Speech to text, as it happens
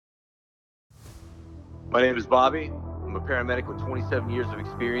My name is Bobby. I'm a paramedic with 27 years of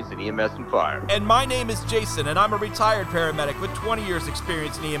experience in EMS and fire. And my name is Jason, and I'm a retired paramedic with 20 years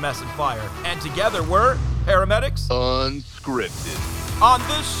experience in EMS and fire. And together we're paramedics Unscripted. On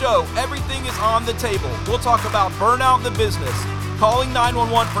this show, everything is on the table. We'll talk about burnout in the business, calling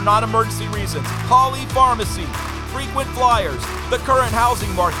 911 for non-emergency reasons, polypharmacy, frequent flyers, the current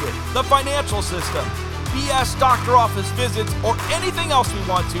housing market, the financial system, BS doctor office visits, or anything else we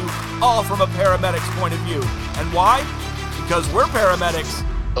want to, all from a paramedic's point of view. And why? Because we're paramedics.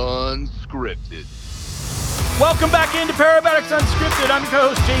 Unscripted. Welcome back into Paramedics Unscripted. I'm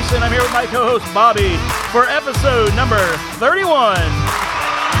your co-host Jason. I'm here with my co-host Bobby for episode number 31.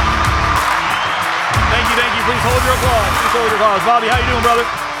 Thank you. Please hold your applause. Bobby, how you doing, brother?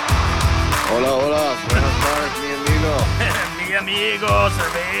 Hola. Buenas tardes, mi amigo. Mi amigo,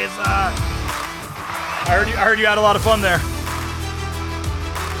 cerveza. I heard you had a lot of fun there.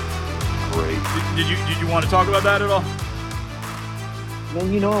 Great. Did you want to talk about that at all? Well,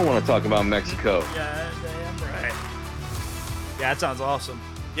 you know I want to talk about Mexico. Yeah, damn right. Yeah, that sounds awesome.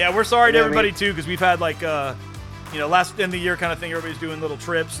 Yeah, we're sorry to everybody too, because we've had like last end of the year kind of thing. Everybody's doing little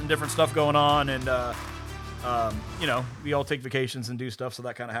trips and different stuff going on, and we all take vacations and do stuff, so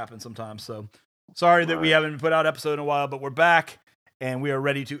that kind of happens sometimes. So sorry that we haven't put out an episode in a while, but we're back and we are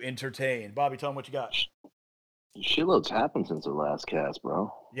ready to entertain. Bobby, tell them what you got. Shitloads happened since the last cast,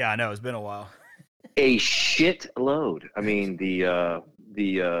 bro. Yeah, I know, it's been a while. A shitload. I mean, the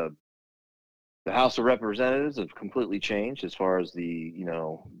House of Representatives have completely changed as far as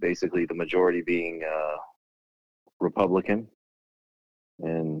basically the majority being Republican,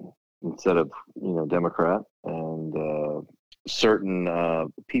 and instead of Democrat, and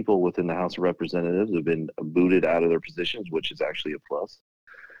certain people within the House of Representatives have been booted out of their positions, which is actually a plus.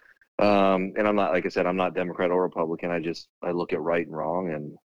 And I'm not, like I said, I'm not Democrat or Republican. I look at right and wrong,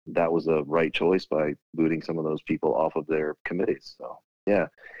 and that was a right choice by booting some of those people off of their committees. So yeah,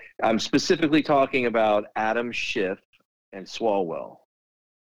 I'm specifically talking about Adam Schiff and Swalwell.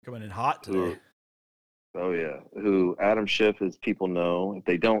 Coming in hot today. Who Adam Schiff, as people know, if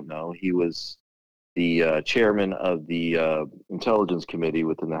they don't know, he was the chairman of the Intelligence Committee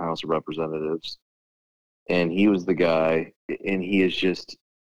within the House of Representatives. And he was the guy, and he is just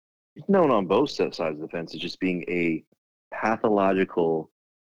known on both sides of the fence as just being a pathological,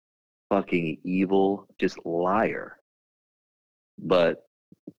 fucking evil, just liar. But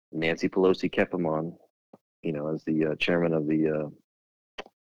Nancy Pelosi kept him on, as the chairman of the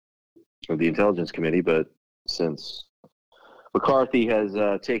Intelligence Committee. But since McCarthy has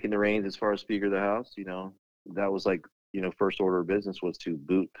taken the reins as far as Speaker of the House, that was first order of business was to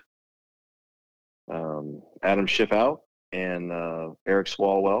boot Adam Schiff out and Eric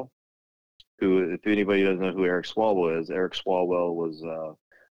Swalwell, who, if anybody doesn't know who Eric Swalwell is, Eric Swalwell was,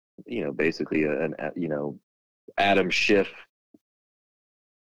 basically an Adam Schiff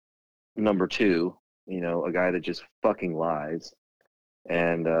number two, a guy that just fucking lies.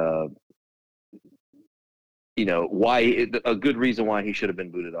 And, a good reason why he should have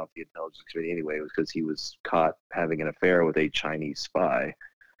been booted off the Intelligence Committee anyway was because he was caught having an affair with a Chinese spy,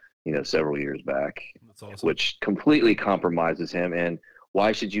 several years back. That's awesome. Which completely compromises him. And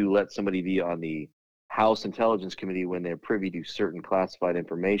why should you let somebody be on the House Intelligence Committee when they're privy to certain classified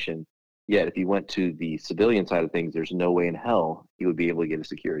information? Yet, if he went to the civilian side of things, there's no way in hell he would be able to get a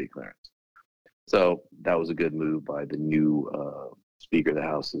security clearance. So that was a good move by the new Speaker of the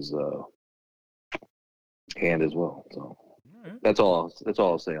House's hand as well. So that's all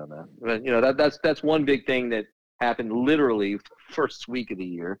I'll say on that. But, that's one big thing that happened literally first week of the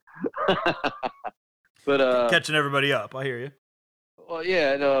year. But catching everybody up, I hear you. Well,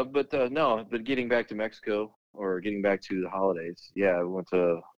 yeah, but getting back to Mexico, or getting back to the holidays. Yeah, I went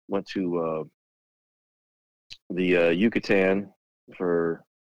to the Yucatan for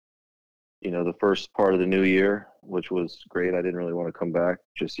the first part of the new year, which was great. I didn't really want to come back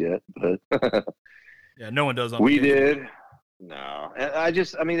just yet, but yeah, no one does. We did. No,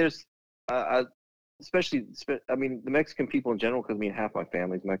 there's especially the Mexican people in general, because half my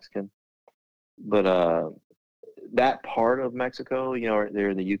family's Mexican, but that part of Mexico, they're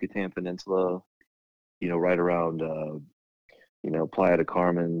in the Yucatan Peninsula, right around Playa del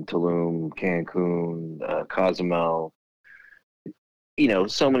Carmen, Tulum, Cancun, Cozumel,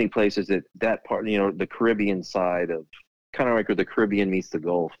 so many places that part, the Caribbean side of, kind of like where the Caribbean meets the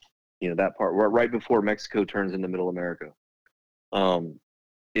Gulf, that part right before Mexico turns into Middle America,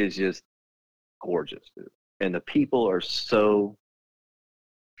 is just gorgeous, dude. And the people are so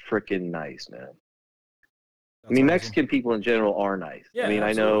freaking nice, man. That's awesome. Mexican people in general are nice. Yeah,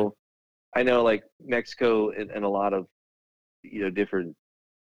 absolutely. I know like Mexico and a lot of, different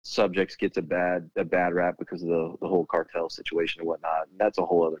subjects gets a bad rap because of the whole cartel situation and whatnot. And that's a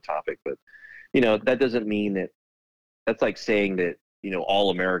whole other topic. But that doesn't mean that. That's like saying that all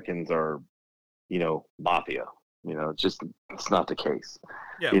Americans are mafia. It's not the case.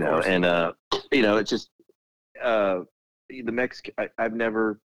 Yeah, of course. And it's just the Mexican. I've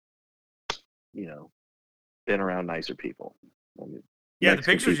never been around nicer people. I mean, yeah,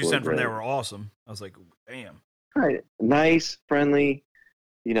 Mexican the pictures you people are sent from there great. were awesome. I was like, damn. Right. Nice, friendly.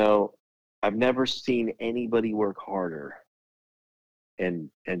 I've never seen anybody work harder and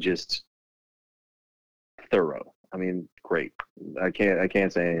just thorough. I mean, great. I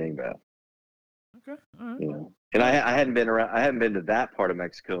can't say anything bad. Okay. All right. And I hadn't been to that part of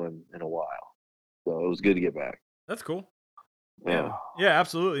Mexico in a while. So it was good to get back. That's cool. Yeah. Yeah,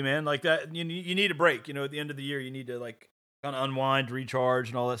 absolutely, man. Like that, you need a break. At the end of the year, you need to like kind of unwind, recharge,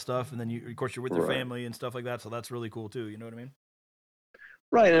 and all that stuff. And then of course, you're with your Right. family and stuff like that. So that's really cool too. You know what I mean?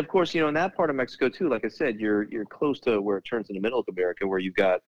 Right, and of course, in that part of Mexico too, like I said, you're close to where it turns into Middle America, where you've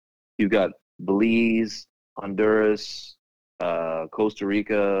got Belize, Honduras, Costa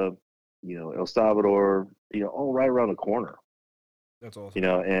Rica, El Salvador, all right around the corner. That's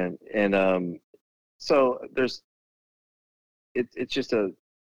awesome. And so there's it's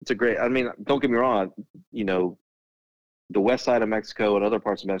a great. I mean, don't get me wrong, the west side of Mexico and other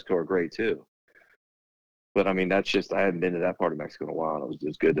parts of Mexico are great too. But I mean, that's just, I hadn't been to that part of Mexico in a while. And it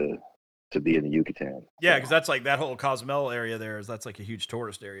was good to be in the Yucatan. Yeah, because that's like that whole Cozumel area that's like a huge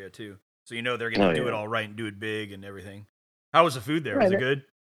tourist area too. So they're gonna do it all right and do it big and everything. How was the food there? Right. Was it good?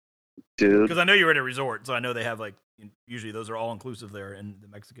 Dude. Because I know you're at a resort, so I know they have like usually those are all inclusive there in the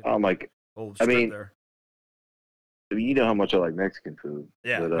Mexican whole strip there. You know how much I like Mexican food.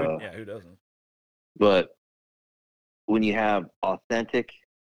 Yeah, but, who doesn't? But when you have authentic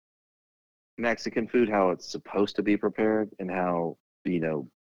Mexican food, how it's supposed to be prepared, and how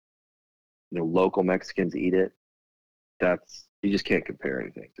local Mexicans eat it, you just can't compare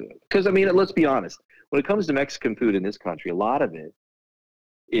anything to it. Because I mean, let's be honest, when it comes to Mexican food in this country, a lot of it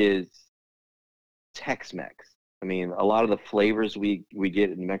is Tex-Mex. I mean, a lot of the flavors we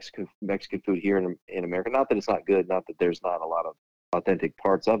get in Mexican food here in America, not that it's not good, not that there's not a lot of authentic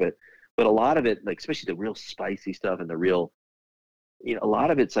parts of it, but a lot of it, like especially the real spicy stuff and the real, a lot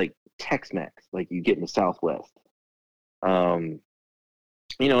of it's like Tex-Mex, like you get in the Southwest. And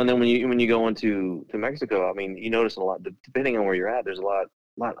then when you go into Mexico, I mean, you notice a lot. Depending on where you're at, there's a lot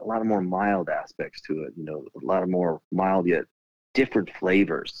of more mild aspects to it. A lot of more mild yet different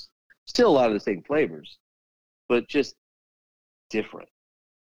flavors. Still a lot of the same flavors, but just different.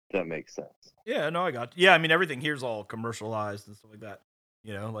 If that makes sense. Yeah, no, I got you. Yeah, I mean everything here's all commercialized and stuff like that.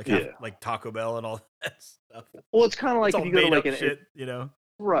 Like Taco Bell and all that stuff. Well, it's kind of like it's if you go to like shit,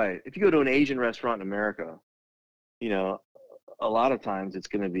 Right. If you go to an Asian restaurant in America, a lot of times it's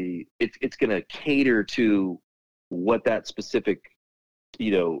going to be it's going to cater to what that specific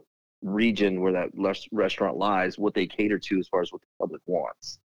region where that restaurant lies, what they cater to as far as what the public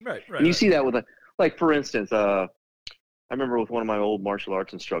wants. Right. And you see that with like for instance, I remember with one of my old martial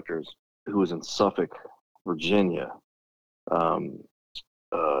arts instructors who was in Suffolk, Virginia.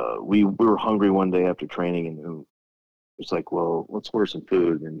 We were hungry one day after training, and it's like, well, let's order some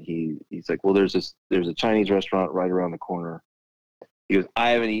food. And he's like, well, there's a Chinese restaurant right around the corner. He goes,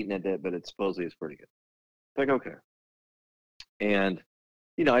 I haven't eaten it yet, but it's supposedly pretty good. It's like, okay. And,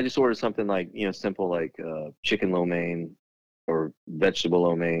 I just ordered something like, simple, like chicken lo mein or vegetable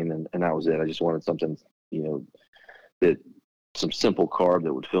lo mein. And that was it. I just wanted something, that some simple carb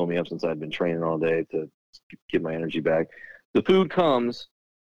that would fill me up since I'd been training all day to get my energy back. The food comes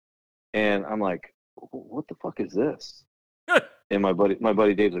and I'm like, what the fuck is this? And my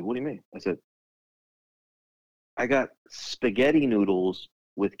buddy Dave's like, what do you mean? I said, I got spaghetti noodles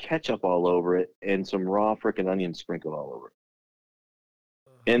with ketchup all over it and some raw frickin' onions sprinkled all over it.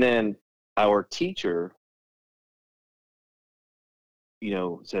 And then our teacher,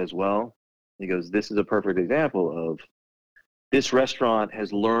 says, well, he goes, this is a perfect example of this restaurant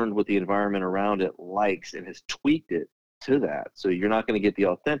has learned what the environment around it likes and has tweaked it to that. So you're not going to get the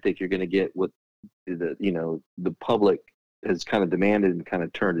authentic, you're going to get what the public has kind of demanded and kind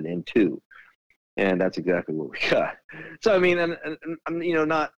of turned it into. And that's exactly what we got. So I mean, and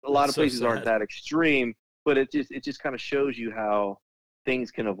not a lot of places aren't that extreme, but it just kind of shows you how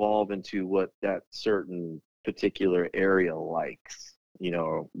things can evolve into what that certain particular area likes,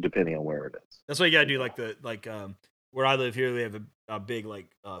 depending on where it is. That's why you gotta do like where I live here, we have a big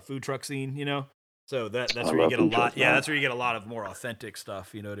food truck scene, So that's where you get a lot. Yeah, that's where you get a lot of more authentic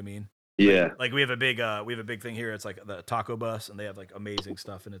stuff. You know what I mean? Yeah. Like we have a big thing here. It's like the taco bus, and they have like amazing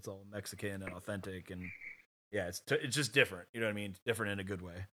stuff, and it's all Mexican and authentic, and Yeah, it's just different. You know what I mean? It's different in a good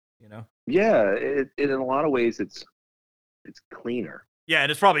way. You know? Yeah, in a lot of ways, it's cleaner. Yeah,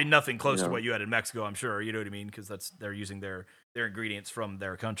 and it's probably nothing close You to know? what you had in Mexico. I'm sure. You know what I mean? Because they're using their ingredients from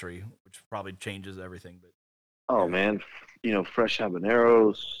their country, which probably changes everything. But Oh yeah. man, fresh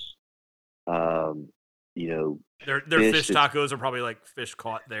habaneros. Um, you know, Their fish fish that's tacos are probably like fish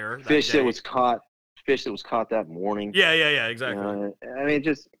caught there that fish that day. was caught, fish that was caught that morning. Yeah, You exactly. know, I mean,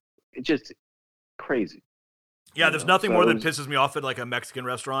 it's just crazy. Yeah, there's nothing more So it than was pisses me off at like a Mexican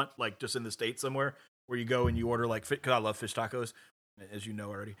restaurant, like just in the States somewhere, where you go and you order like, because I love fish tacos, as you know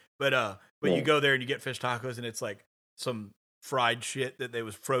already. But you yeah, go there and you get fish tacos and it's like some fried shit that they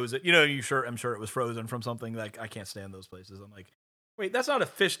was frozen. You know, I'm sure it was frozen from something. Like I can't stand those places. I'm like, wait, that's not a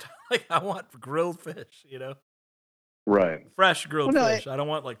fish. Like I want grilled fish. You know, right. fresh Well, grilled no, fish. I don't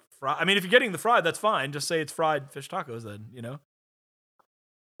want like fried. I mean, if you're getting the fried, that's fine. Just say it's fried fish tacos. Then you know.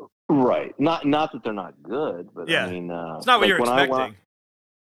 right. Not that they're not good, but I Yeah, mean, it's not what like you're when I went, expecting.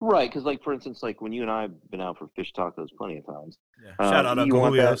 right? Because like for instance, like when you and I have been out for fish tacos plenty of times, Yeah, shout out you Uncle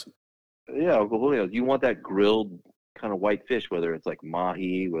want that, Julio's. yeah, Uncle Julio. You want that grilled kind of white fish, whether it's like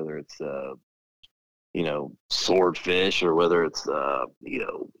mahi, whether it's swordfish, or whether it's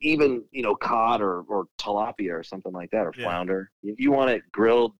even cod or tilapia or something like that, or Yeah. flounder. You want it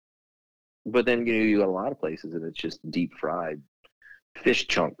grilled, but then you got a lot of places and it's just deep fried fish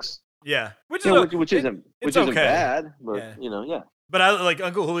chunks. Yeah, which You is know, which isn't it's okay. bad, but Yeah, yeah, but I like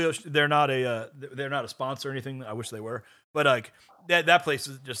Uncle Julio's. They're not a sponsor or anything. I wish they were, but like that place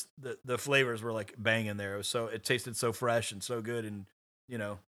is just the flavors were like banging there. It tasted so fresh and so good, and you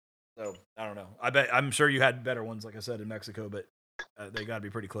know, so I don't know. I'm sure you had better ones, like I said in Mexico, but they got to be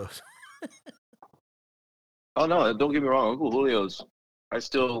pretty close. oh no, don't get me wrong, Uncle Julio's. I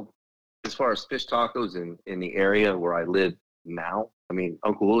still, as far as fish tacos in the area where I live now, I mean,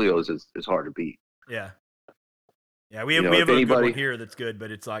 Uncle Julio's is hard to beat. Yeah, yeah, we You have know, we if have a good one anybody, here that's good,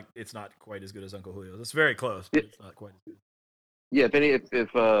 but it's not quite as good as Uncle Julio's. It's very close, yeah, but it's not quite as good. yeah,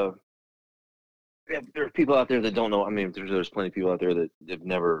 if there are people out there that don't know, I mean, there's plenty of people out there that have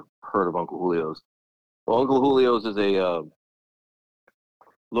never heard of Uncle Julio's. Well, Uncle Julio's is a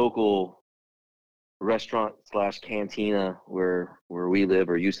local restaurant slash cantina where we live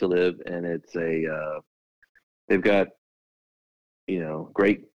or used to live, and it's they've got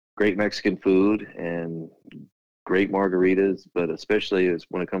great Mexican food and great margaritas, but especially as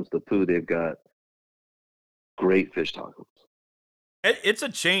when it comes to the food, they've got great fish tacos. It's a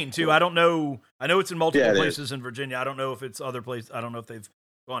chain too. So I don't know. I know it's in multiple yeah, it is. places in Virginia. I don't know if it's other places. I don't know if they've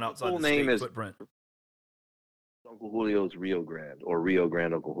gone The outside full the name state is footprint. Uncle Julio's Rio Grande, or Rio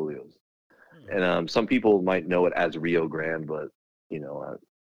Grande Uncle Julio's. Hmm. And some people might know it as Rio Grande, but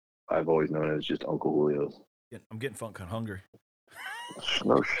I've always known it as just Uncle Julio's. I'm getting fucking hungry.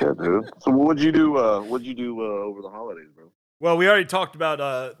 No shit, dude. So what'd you do? What'd you do over the holidays, bro? Well, we already talked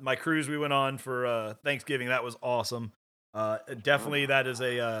about my cruise we went on for Thanksgiving. That was awesome. Definitely, that is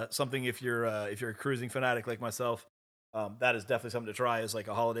a something if you're a cruising fanatic like myself. That is definitely something to try as like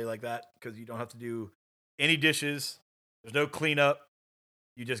a holiday like that because you don't have to do any dishes. There's no cleanup.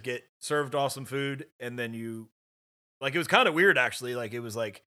 You just get served awesome food, and then it was kind of weird actually. Like it was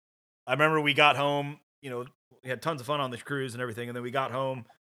like I remember we got home. We had tons of fun on this cruise and everything, and then we got home,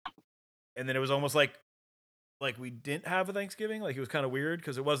 and then it was almost like we didn't have a Thanksgiving. Like it was kind of weird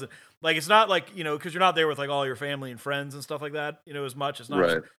because it wasn't like it's not like because you're not there with like all your family and friends and stuff like that. As much. It's not.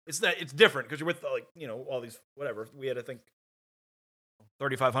 Right. It's different because you're with like all these whatever. We had I think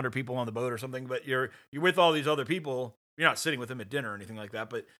 3,500 people on the boat or something, but you're with all these other people. You're not sitting with them at dinner or anything like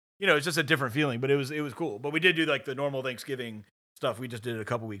that, but it's just a different feeling. But it was cool. But we did do like the normal Thanksgiving stuff. We just did it a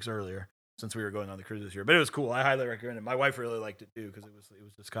couple weeks earlier since we were going on the cruise this year. But it was cool. I highly recommend it. My wife really liked it too because it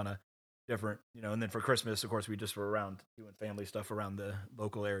was just kind of different, and then for Christmas, of course, we just were around doing family stuff around the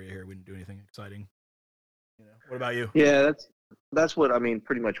local area here. We didn't do anything exciting. What about you? Yeah, that's what I mean.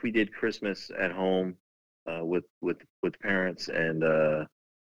 Pretty much, we did Christmas at home with parents, and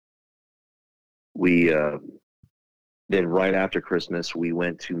we then right after Christmas we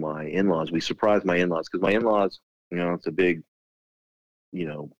went to my in-laws. We surprised my in-laws because my in-laws, it's a big,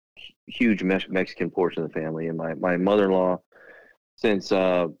 huge Mexican portion of the family, and my mother-in-law, since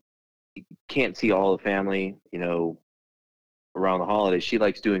can't see all the family, around the holidays, she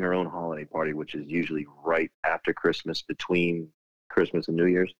likes doing her own holiday party, which is usually right after Christmas, between Christmas and New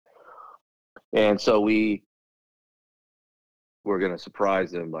Year's. And so we were going to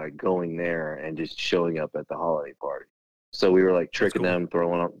surprise them by going there and just showing up at the holiday party. So we were like tricking cool. them,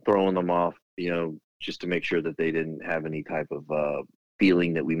 throwing them off, just to make sure that they didn't have any type of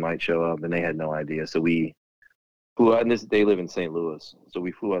feeling that we might show up, and they had no idea. So we flew out, and they live in St. Louis, so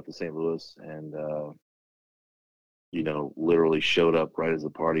we flew out to St. Louis, and literally showed up right as the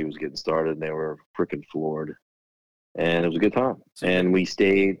party was getting started, and they were freaking floored. And it was a good time. And we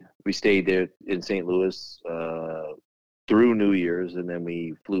stayed there in St. Louis through New Year's, and then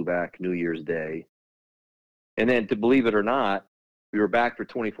we flew back New Year's Day. And then, to believe it or not, we were back for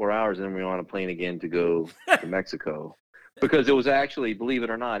 24 hours, and then we were on a plane again to go to Mexico. Because it was actually, believe it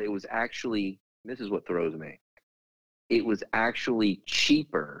or not, this is what throws me. It was actually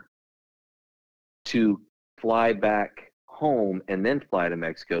cheaper to fly back home and then fly to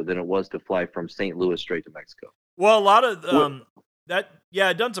Mexico than it was to fly from St. Louis straight to Mexico. Well, a lot of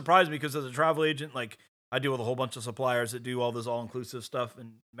it doesn't surprise me because as a travel agent, like I deal with a whole bunch of suppliers that do all this all-inclusive stuff,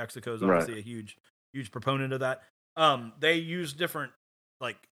 and Mexico is obviously a huge proponent of that. They use different,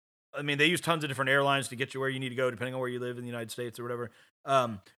 they use tons of different airlines to get you where you need to go, depending on where you live in the United States or whatever.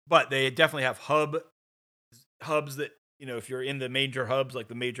 But they definitely have hubs that, if you're in the major hubs, like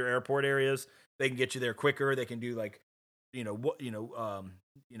the major airport areas, they can get you there quicker. They can do no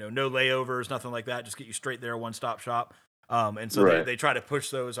layovers, nothing like that. Just get you straight there, one-stop shop. And so they try to push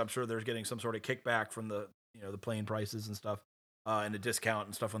those. I'm sure they're getting some sort of kickback from the plane prices and stuff, and the discount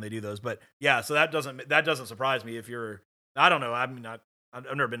and stuff when they do those. But yeah, so that doesn't surprise me if you're. I don't know. I've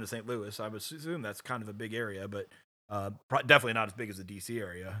never been to St. Louis. I would assume that's kind of a big area, but definitely not as big as the DC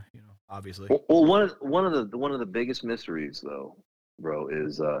area. Obviously. Well, one of the biggest mysteries, though, bro,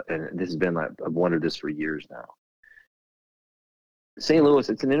 is and this has been I've wondered this for years now. St. Louis,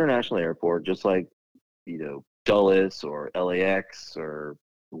 it's an international airport, just like Dulles or LAX or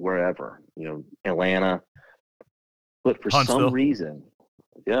wherever, Atlanta. But for some reason,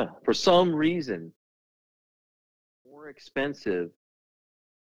 more expensive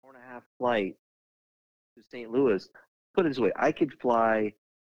 4.5 flight to St. Louis. Put it this way, I could fly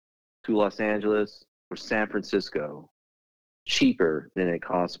to Los Angeles or San Francisco cheaper than it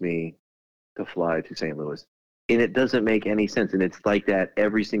cost me to fly to St. Louis. And it doesn't make any sense. And it's like that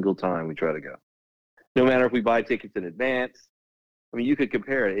every single time we try to go. No matter if we buy tickets in advance. I mean, you could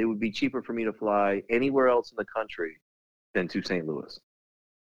compare it. It would be cheaper for me to fly anywhere else in the country than to St. Louis.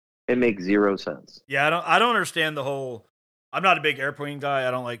 It makes zero sense. Yeah, I don't understand the whole. I'm not a big airplane guy.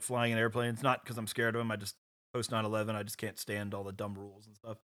 I don't like flying in airplanes. Not because I'm scared of them. I just post 9/11. I just can't stand all the dumb rules and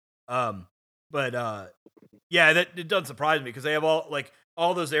stuff. Yeah, that it doesn't surprise me because they have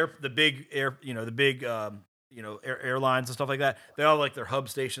all those the big airlines and stuff like that. They all their hub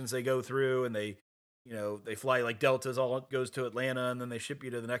stations they go through, and they fly like Delta's all goes to Atlanta, and then they ship you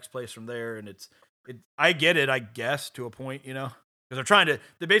to the next place from there. And I get it, I guess, to a point, because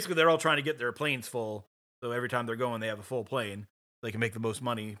they're all trying to get their planes full. So every time they're going, they have a full plane. They can make the most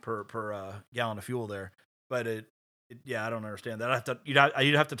money per gallon of fuel there. But I don't understand that.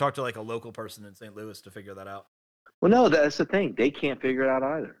 You'd have to talk to a local person in St. Louis to figure that out. Well, no, that's the thing. They can't figure it out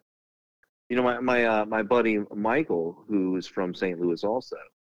either. My buddy Michael, who is from St. Louis also,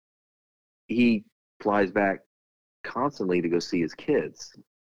 he flies back constantly to go see his kids.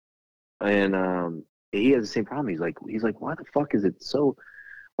 And he has the same problem. He's like, why the fuck is it so?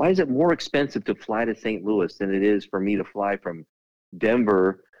 Why is it more expensive to fly to St. Louis than it is for me to fly from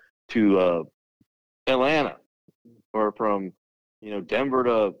Denver to Atlanta, or from Denver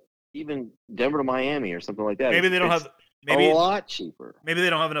to Miami or something like that? Maybe they don't have a lot cheaper. Maybe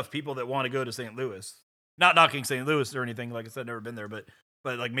they don't have enough people that want to go to St. Louis. Not knocking St. Louis or anything. Like I said, never been there, but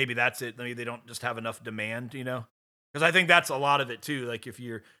maybe that's it. Maybe they don't just have enough demand, because I think that's a lot of it too. Like if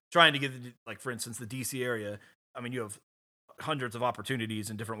you're trying to get for instance, the DC area, I mean, you have hundreds of opportunities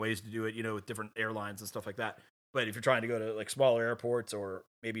and different ways to do it, with different airlines and stuff like that. But if you're trying to go to smaller airports or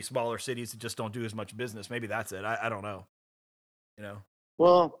maybe smaller cities that just don't do as much business, maybe that's it. I don't know.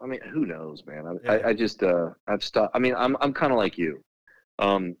 Well, I mean, who knows, man? I just I've stopped. I mean, I'm kind of like you,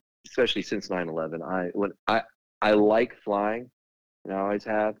 especially since 9/11. I like flying, I always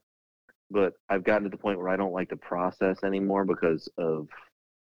have, but I've gotten to the point where I don't like the process anymore because of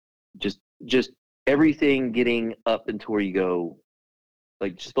just everything getting up into where you go,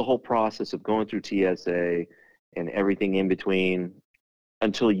 just the whole process of going through TSA and everything in between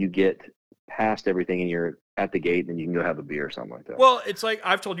until you get past everything and you're at the gate and you can go have a beer or something like that. Well, it's like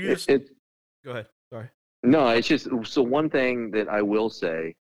I've told you this. Go ahead. Sorry. No, it's just so one thing that I will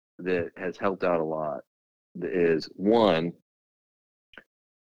say that has helped out a lot is one,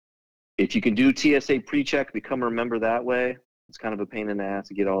 if you can do TSA pre-check, become a member that way. It's kind of a pain in the ass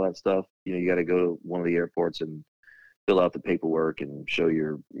to get all that stuff. You got to go to one of the airports and fill out the paperwork and show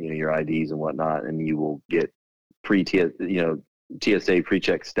your IDs and whatnot, and you will get TSA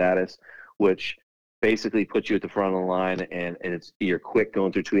pre-check status, which basically puts you at the front of the line, and you're quick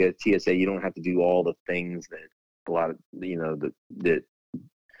going through TSA. You don't have to do all the things that a lot of that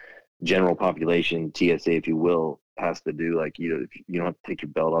general population TSA, if you will, has to do, like, you don't have to take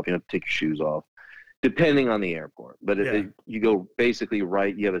your belt off, you don't have to take your shoes off, depending on the airport. But you go basically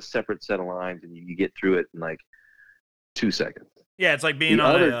right, you have a separate set of lines, and you get through it in like 2 seconds. Yeah, it's like being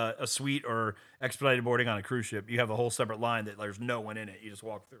on a suite or expedited boarding on a cruise ship. You have a whole separate line that there's no one in it. You just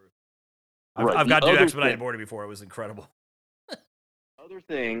walk through. I've got to do expedited boarding before. It was incredible. Other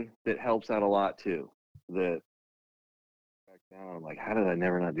thing that helps out a lot too, that back down, I'm like, how did I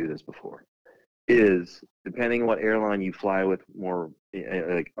never not do this before? Is depending on what airline you fly with more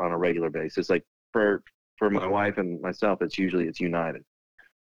like on a regular basis. Like for my wife and myself, it's United.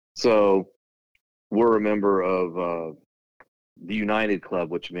 So we're a member of the United Club,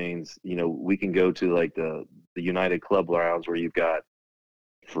 which means, we can go to like the United Club lounge where you've got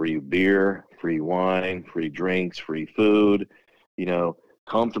free beer, free wine, free drinks, free food,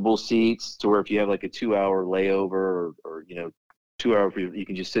 comfortable seats to where if you have like a 2-hour layover or 2 hour, you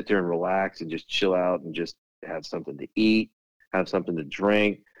can just sit there and relax and just chill out and just have something to eat, have something to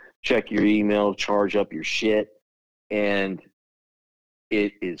drink, check your email, charge up your shit. And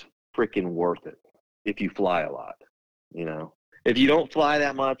it is freaking worth it if you fly a lot, If you don't fly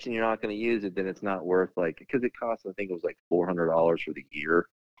that much and you're not going to use it, then it's not worth, like, because it costs, I think it was like $400 for the year.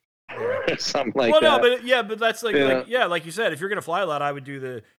 Something like that. Well, no, but that's like you said, if you're going to fly a lot, I would do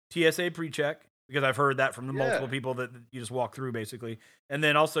the TSA pre-check, because I've heard that from the multiple people that you just walk through basically. And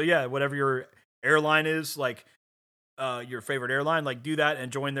then also, whatever your airline is, like your favorite airline, like do that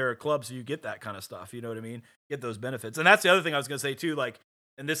and join their club so you get that kind of stuff. You know what I mean? Get those benefits. And that's the other thing I was going to say too, like,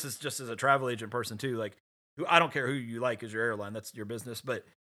 and this is just as a travel agent person too, like, I don't care who you like as your airline, that's your business, but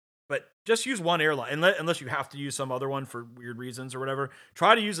just use one airline, unless you have to use some other one for weird reasons or whatever.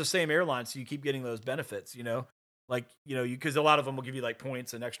 Try to use the same airline so you keep getting those benefits, like, because a lot of them will give you like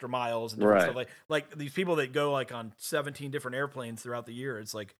points and extra miles and different stuff. Like these people that go like on 17 different airplanes throughout the year,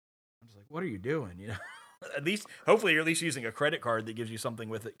 it's like, I'm just like, what are you doing? At least, hopefully you're at least using a credit card that gives you something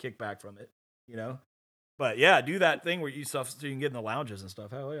with it, kickback from it, But yeah, do that thing where you stuff so you can get in the lounges and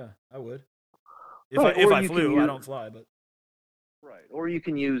stuff. Hell yeah, I would. If I flew, I don't fly, but. Right, or you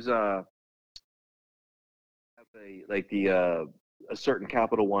can use a certain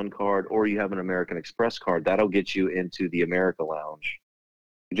Capital One card, or you have an American Express card. That'll get you into the America Lounge,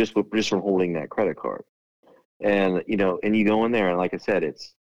 just from holding that credit card. And and you go in there, and like I said,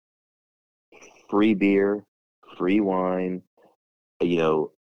 it's free beer, free wine, a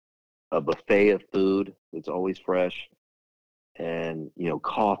buffet of food that's always fresh, and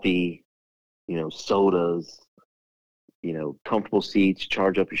coffee, sodas. Comfortable seats,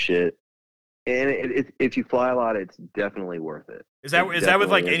 charge up your shit. And if you fly a lot, it's definitely worth it. Is that with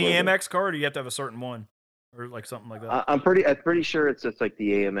like any Amex card, or you have to have a certain one, or like something like that? I'm pretty sure it's just like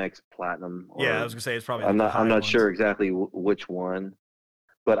the Amex Platinum. Yeah, I was gonna say it's probably. I'm not sure exactly which one,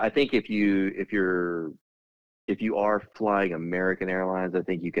 but I think if you are flying American Airlines, I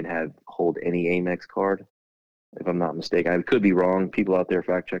think you can hold any Amex card, if I'm not mistaken. I could be wrong. People out there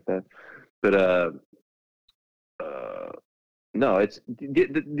fact check that, but no, it's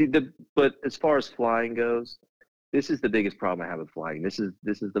but as far as flying goes, this is the biggest problem I have with flying. This is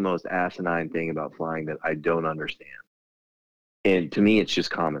the most asinine thing about flying that I don't understand. And to me, it's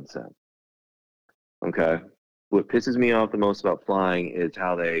just common sense. Okay. What pisses me off the most about flying is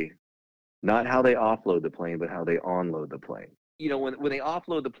not how they offload the plane, but how they onload the plane. When they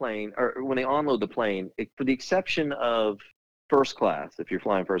offload the plane, or when they onload the plane, for the exception of first class, if you're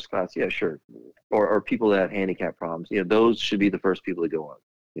flying first class, yeah, sure. Or people that have handicap problems, those should be the first people to go on,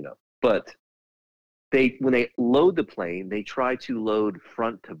 But when they load the plane, they try to load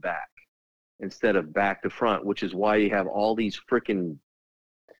front to back instead of back to front, which is why you have all these freaking,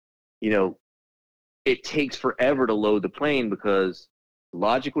 it takes forever to load the plane, because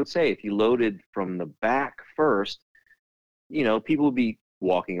logic would say if you loaded from the back first, people would be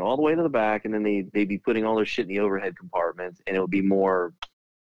walking all the way to the back, and then they'd be putting all their shit in the overhead compartments, and it would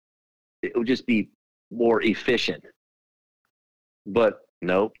just be more efficient. But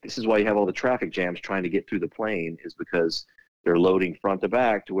no, this is why you have all the traffic jams trying to get through the plane, is because they're loading front to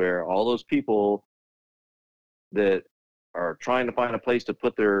back, to where all those people that are trying to find a place to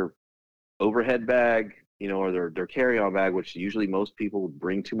put their overhead bag, or their carry-on bag, which usually most people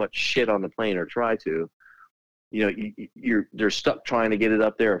bring too much shit on the plane or try to, they're stuck trying to get it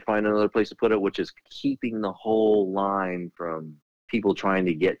up there or find another place to put it, which is keeping the whole line from people trying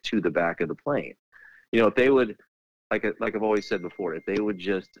to get to the back of the plane. If they would, like I've always said before, if they would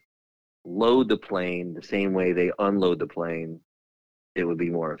just load the plane the same way they unload the plane, it would be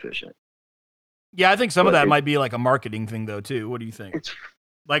more efficient. Yeah, I think some of that might be like a marketing thing though too. What do you think?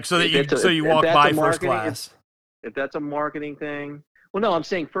 Like so that you walk by first class. If that's a marketing thing. Well, no, I'm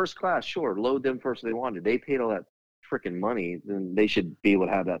saying first class, sure, load them first if they wanted. They paid all that freaking money, then they should be able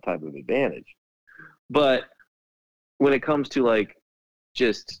to have that type of advantage. But when it comes to like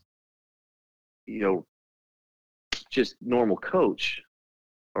just, just normal coach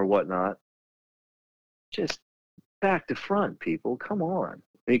or whatnot, just back to front, people. Come on.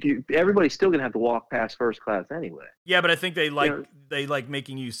 Everybody's still gonna have to walk past first class anyway. Yeah, but I think they like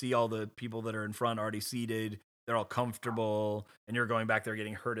making you see all the people that are in front already seated. They're all comfortable, and you're going back there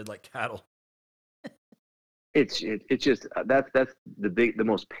getting herded like cattle. It's just that's the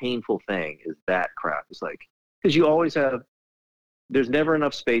most painful thing is that crap. It's like, because you always have, there's never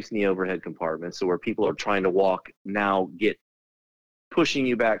enough space in the overhead compartment, so where people are trying to walk now get pushing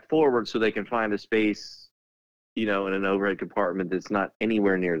you back forward so they can find a space, in an overhead compartment that's not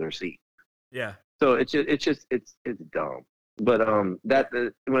anywhere near their seat. Yeah. So it's dumb. But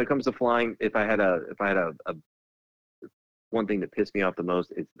when it comes to flying, if I had a one thing that pissed me off the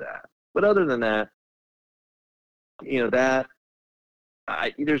most, it's that. But other than that,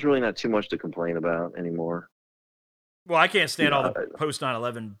 there's really not too much to complain about anymore. Well, I can't stand all the post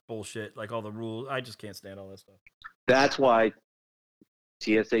 9/11 bullshit, like all the rules. I just can't stand all that stuff. That's why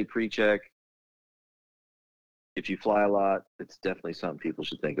TSA pre-check, if you fly a lot, it's definitely something people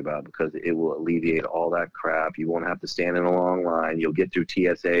should think about, because it will alleviate all that crap. You won't have to stand in a long line. You'll get through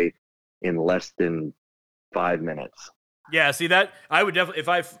TSA in less than 5 minutes. Yeah, see that I would definitely,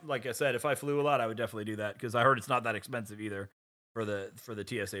 if I flew a lot, I would definitely do that, because I heard it's not that expensive either for the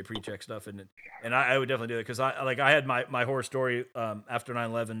TSA pre-check stuff, and I would definitely do it, because I had my horror story after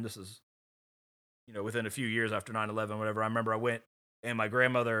 9/11. This is within a few years after 9/11, whatever. I remember I went, and my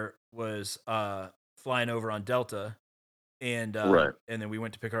grandmother was flying over on Delta, and right. And then we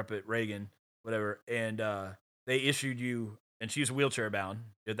went to pick her up at Reagan, whatever, and they issued you, and she was wheelchair bound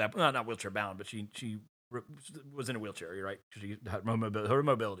at that, not wheelchair bound, but she was in a wheelchair, right? She had her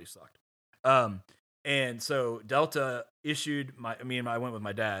mobility sucked. And so Delta issued I went with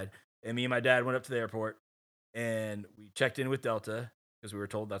my dad, and me and my dad went up to the airport, and we checked in with Delta, because we were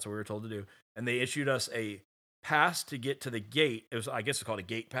told that's what we were told to do, and they issued us a pass to get to the gate. It was, I guess it's called a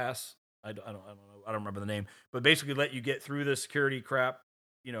gate pass. I don't know. I don't remember the name, but basically let you get through the security crap,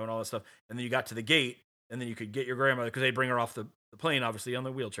 and all that stuff. And then you got to the gate, and then you could get your grandmother, because they bring her off the plane, obviously on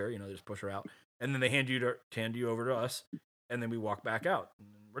the wheelchair. They just push her out, and then they hand you over to us, and then we walk back out, and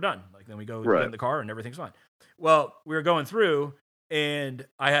we're done. Like, then we go get in the car, and everything's fine. Well, we were going through, and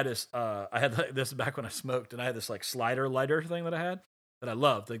I had this back when I smoked, and I had this like slider lighter thing that I had that I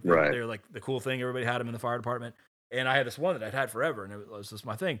loved. Like, they're like the cool thing. Everybody had them in the fire department. And I had this one that I'd had forever, and it was just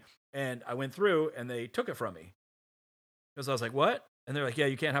my thing. And I went through, and they took it from me, because I was like, "What?" And they're like, "Yeah,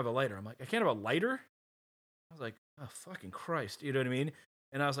 you can't have a lighter." I'm like, "I can't have a lighter?" I was like, "Oh, fucking Christ!" You know what I mean?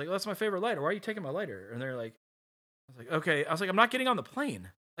 And I was like, "Well, that's my favorite lighter. Why are you taking my lighter?" And they're like, "I was like, okay." I was like, "I'm not getting on the plane.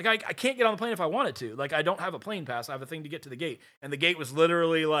 Like, I can't get on the plane if I wanted to. Like, I don't have a plane pass. I have a thing to get to the gate, and the gate was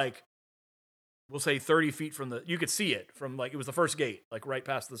literally like, we'll say 30 feet from you could see it from, like, it was the first gate, like right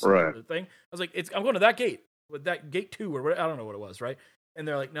past the thing. I was like, I'm going to that gate. With that gate 2 or what, I don't know what it was, right? And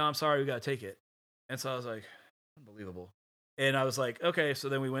they're like, "No, I'm sorry, we got to take it." And so I was like, unbelievable. And I was like, okay. So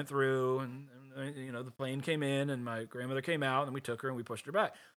then we went through, and the plane came in, and my grandmother came out, and we took her and we pushed her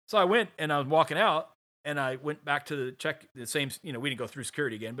back. So I went, and I was walking out, and I went back to the same, we didn't go through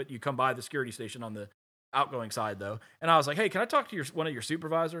security again, but you come by the security station on the outgoing side though. And I was like, "Hey, can I talk to one of your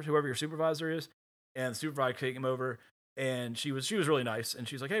supervisors, whoever your supervisor is?" And the supervisor came over, and she was really nice. And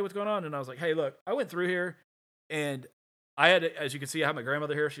she's like, "Hey, what's going on?" And I was like, "Hey, look, I went through here, and I had, as you can see, I have my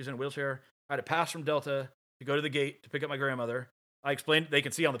grandmother here. She's in a wheelchair. I had a pass from Delta to go to the gate to pick up my grandmother. I explained, they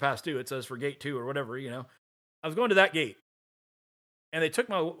can see on the pass too. It says for gate 2 or whatever, I was going to that gate, and they took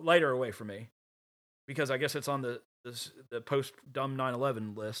my lighter away from me, because I guess it's on the post dumb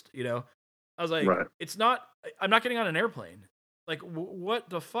 9/11 list. I was like, right. It's not, I'm not getting on an airplane. Like, what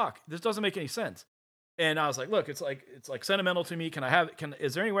the fuck? This doesn't make any sense. And I was like, "Look, it's like sentimental to me. Can I have it?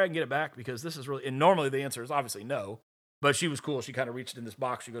 Is there any way I can get it back? Because this is really," and normally the answer is obviously no, but she was cool. She kind of reached in this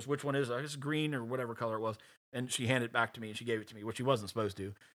box. She goes, "Which one is it?" It's green or whatever color it was. And she handed it back to me, and she gave it to me, which she wasn't supposed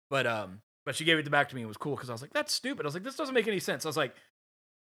to. But she gave it back to me, and it was cool, because I was like, "That's stupid." I was like, "This doesn't make any sense." I was like,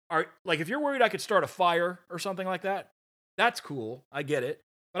 if you're worried I could start a fire or something like that, that's cool. I get it.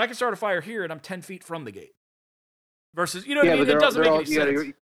 But I can start a fire here, and I'm 10 feet from the gate. Versus, what I mean? It doesn't make any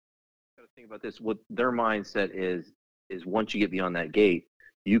sense. Think about this. What their mindset is once you get beyond that gate,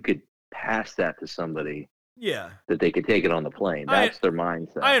 you could pass that to somebody. Yeah, that they could take it on the plane. That's their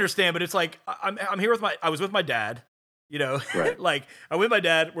mindset. I understand, but it's like, I'm here with I was with my dad. You know, Right. like I'm with my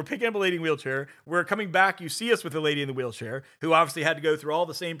dad. We're picking up a lady in a wheelchair. We're coming back. You see us with a lady in the wheelchair who obviously had to go through all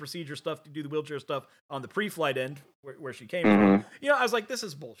the same procedure stuff to do the wheelchair stuff on the pre-flight end where she came from. You know, I was like, this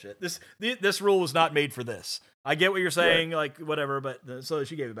is bullshit. This rule was not made for this. I get what you're saying, like whatever, but so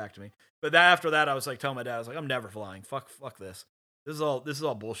she gave it back to me. But after that, I was like telling my dad, I was like, I'm never flying. Fuck this. This is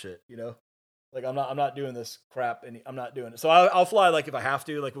all bullshit. You know, like I'm not doing this crap, and I'm not doing it. So I'll fly like if I have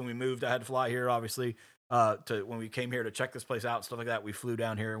to. Like when we moved, I had to fly here, obviously. To when we came here to check this place out and stuff like that, we flew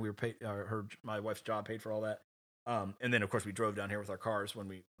down here and we were paid. My wife's job paid for all that. And then of course we drove down here with our cars when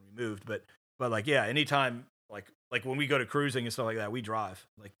we moved. But like yeah, anytime like when we go to cruising and stuff like that, we drive.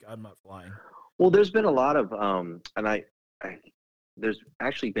 Like I'm not flying. Well, there's been a lot of and I there's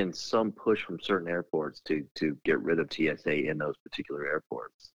actually been some push from certain airports to get rid of TSA in those particular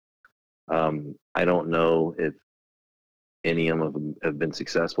airports. I don't know if any of them have been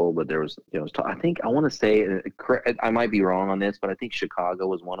successful, but there was, I think I want to say, I might be wrong on this, but I think Chicago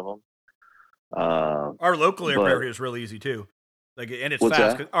was one of them. Our local airport here is really easy too. Like, and it's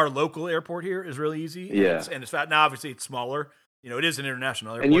fast. Our local airport here is really easy. Yeah, and it's fast. Now, obviously, it's smaller. You know, it is an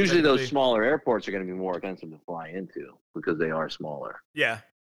international airport. And usually those smaller airports are going to be more expensive to fly into because they are smaller. Yeah.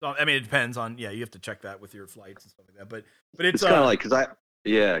 So, I mean, it depends on, you have to check that with your flights and stuff like that. But it's kind of like,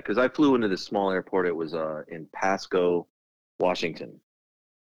 because I flew into this small airport. It was in Pasco, Washington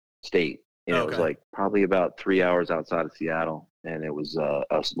State. And it was like probably about 3 hours outside of Seattle. And it was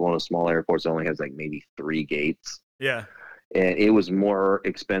one of the small airports that only has like maybe 3 gates. Yeah. And it was more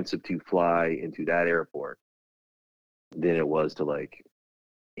expensive to fly into that airport than it was to like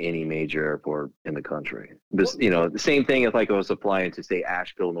any major airport in the country. This, the same thing if like I was flying to say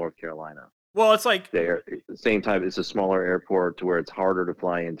Asheville, North Carolina. Well, it's like the same time. It's a smaller airport to where it's harder to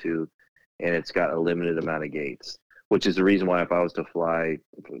fly into, and it's got a limited amount of gates. Which is the reason why if I was to fly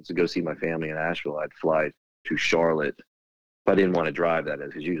to go see my family in Asheville, I'd fly to Charlotte. If I didn't want to drive, that is,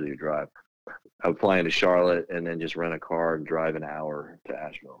 because usually you drive. I would fly into Charlotte and then just rent a car and drive an hour to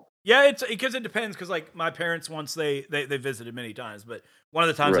Asheville. Yeah, it's because it depends. Because like my parents, once they visited many times, but one of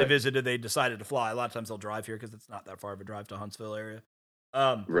the times they visited, they decided to fly. A lot of times they'll drive here because it's not that far of a drive to Huntsville area.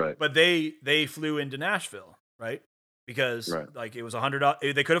 Right. But they flew into Nashville, right? Because like it was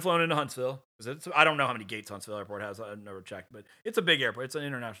 $100. They could have flown into Huntsville because I don't know how many gates Huntsville Airport has. I've never checked, but it's a big airport. It's an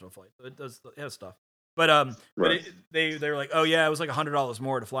international flight, so it has stuff. But they were like, oh yeah, it was like $100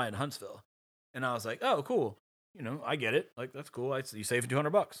 more to fly in Huntsville, and I was like, oh cool, I get it. Like that's cool. You save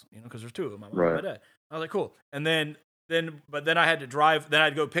 $200, because there's 2 of them. I'm like, my dad. I was like, cool. And then I had to drive. Then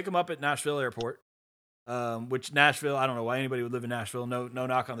I'd go pick them up at Nashville Airport. Which Nashville, I don't know why anybody would live in Nashville. No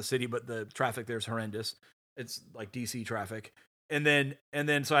knock on the city, but the traffic there is horrendous. It's like DC traffic. And then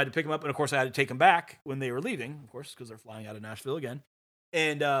so I had to pick them up, and of course I had to take them back when they were leaving, of course, because they're flying out of Nashville again.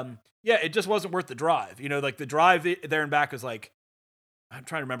 And it just wasn't worth the drive. Like the drive there and back was like, I'm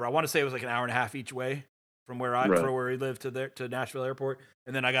trying to remember. I want to say it was like an hour and a half each way from where we live to Nashville Airport,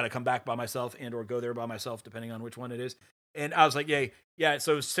 and then I got to come back by myself and or go there by myself depending on which one it is. And I was like, yeah.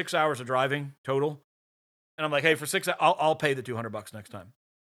 So 6 hours of driving total, and I'm like, hey, for 6 hours, I'll pay the $200 next time.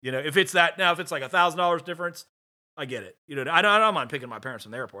 If it's that now, if it's like $1,000 difference, I get it. I don't mind picking my parents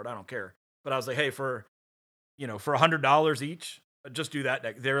from the airport. I don't care. But I was like, hey, for $100 each, just do that.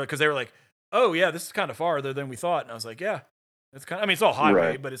 They were like, oh yeah, this is kind of farther than we thought. And I was like, yeah, it's kind of, I mean, it's all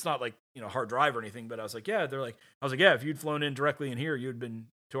highway, but it's not like, hard drive or anything. But I was like, yeah, yeah, if you'd flown in directly in here, you'd been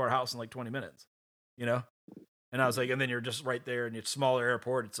to our house in like 20 minutes, And I was like, and then you're just right there, and it's a smaller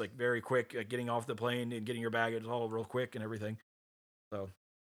airport. It's like very quick, getting off the plane and getting your baggage all real quick and everything.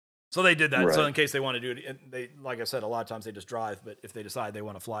 So they did that. Right. So in case they want to do it, and they, like I said, a lot of times they just drive. But if they decide they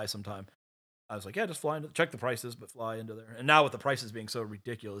want to fly sometime, I was like, yeah, just fly into, check the prices, but fly into there. And now with the prices being so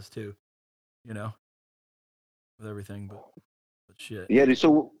ridiculous too, with everything, but shit. Yeah, dude.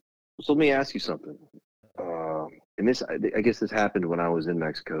 So let me ask you something. And this, I guess this happened when I was in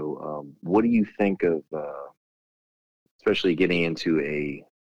Mexico. What do you think of, especially getting into a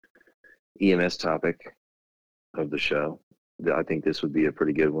EMS topic of the show? I think this would be a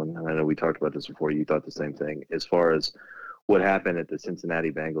pretty good one. I know we talked about this before. You thought the same thing. As far as what happened at the Cincinnati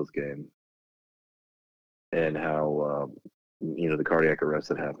Bengals game and how, the cardiac arrest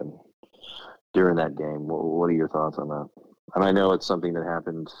that happened during that game. What are your thoughts on that? And I know it's something that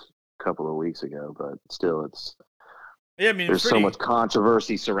happened a couple of weeks ago, but still there's so much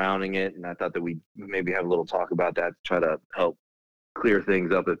controversy surrounding it. And I thought that we maybe have a little talk about that to try to help clear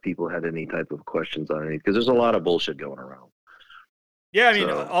things up if people had any type of questions on it, because there's a lot of bullshit going around. Yeah, I mean,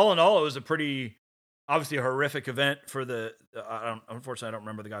 all in all, it was a pretty, obviously a horrific event for unfortunately, I don't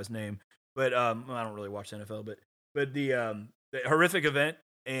remember the guy's name, but I don't really watch the NFL, but the horrific event,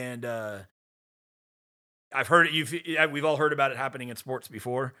 and I've heard it. We've all heard about it happening in sports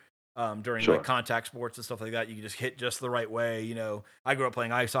before. During Sure. like contact sports and stuff like that, you can just hit just the right way. I grew up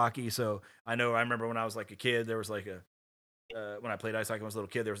playing ice hockey, so I know. I remember when I was like a kid, there was like when I played ice hockey when I was a little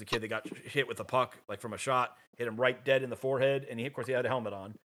kid, there was a kid that got hit with a puck like from a shot, hit him right dead in the forehead, and of course he had a helmet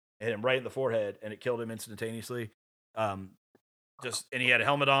on. It hit him right in the forehead, and it killed him instantaneously. Um, and he had a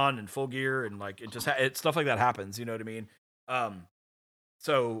helmet on and full gear, and like stuff like that happens. You know what I mean?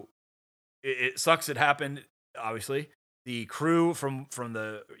 So it sucks. It happened. Obviously, the crew from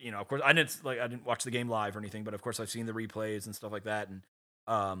the of course I didn't watch the game live or anything, but of course I've seen the replays and stuff like that, and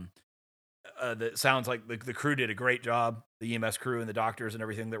that sounds like the crew did a great job. The EMS crew and the doctors and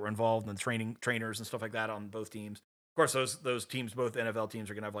everything that were involved, and the trainers and stuff like that on both teams. Of course, those teams, both NFL teams,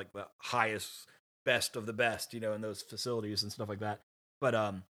 are gonna have like the highest, best of the best, in those facilities and stuff like that.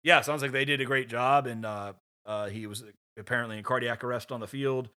 But yeah, sounds like they did a great job, and he was apparently in cardiac arrest on the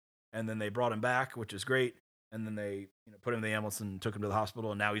field, and then they brought him back, which is great. And then they put him in the ambulance and took him to the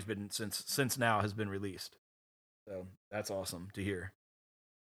hospital, and now he's been since now has been released. So that's awesome to hear.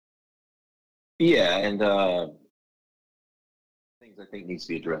 Yeah, and things I think needs to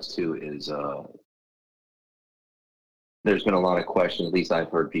be addressed too is there's been a lot of questions. At least I've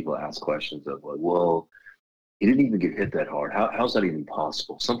heard people ask questions of like, well, he didn't even get hit that hard. How's that even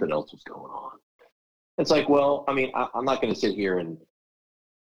possible? Something else was going on. It's like, well, I mean, I'm not going to sit here and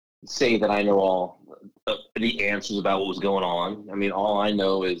say that I know all the answers about what was going on. I mean, all I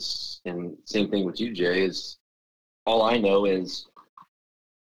know is, and same thing with you, Jay, is all I know is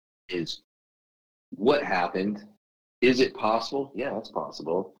what happened. Is it possible? Yeah, it's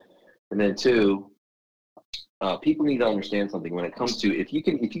possible. And then two, people need to understand something when it comes to if you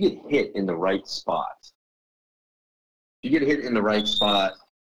get hit in the right spot. If you get hit in the right spot,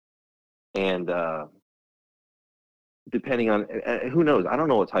 and depending on who knows, I don't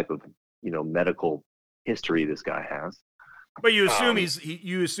know what type of medical history this guy has. But you assume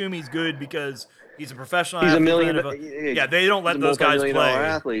you assume he's good because he's a professional. He's athlete, a million. Yeah, they don't let those guys play.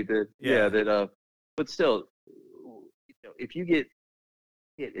 Athlete. But still, if you get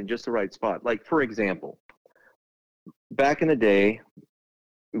hit in just the right spot, like for example, back in the day,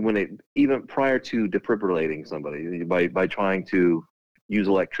 even prior to defibrillating somebody by trying to use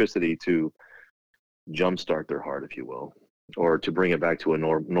electricity to jumpstart their heart, if you will, or to bring it back to a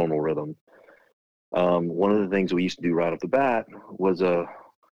normal rhythm. One of the things we used to do right off the bat was a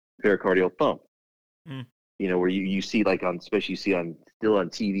pericardial thump. Where you see especially still on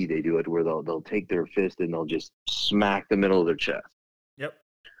TV, they do it where they'll take their fist and they'll just smack the middle of their chest. Yep.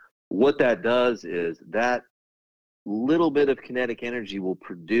 What that does is that little bit of kinetic energy will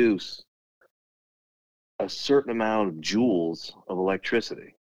produce a certain amount of joules of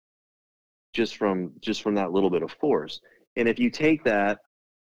electricity just from that little bit of force. And if you take that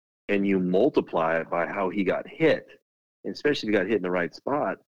and you multiply it by how he got hit, and especially if he got hit in the right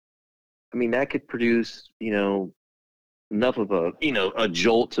spot, I mean, that could produce, enough of a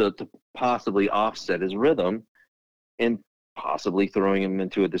jolt to possibly offset his rhythm and possibly throwing him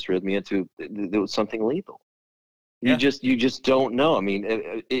into a dysrhythmia there was something lethal. Yeah. You just don't know. I mean,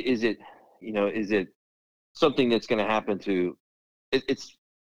 is it something that's going to happen to it's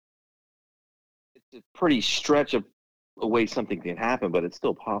a pretty stretch of a way something can happen, but it's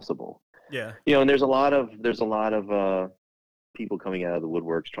still possible. Yeah. And there's a lot of people coming out of the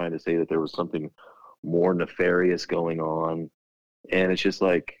woodworks trying to say that there was something more nefarious going on, and it's just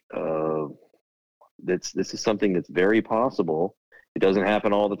like this is something that's very possible. It doesn't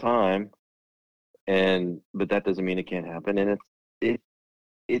happen all the time, but that doesn't mean it can't happen. And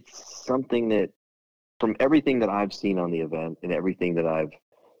it's something that, from everything that I've seen on the event and everything that I've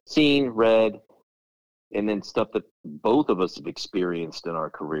seen, read, and then stuff that both of us have experienced in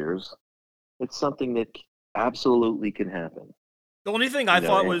our careers, it's something that absolutely can happen. The only thing I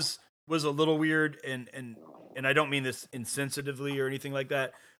thought was a little weird, and I don't mean this insensitively or anything like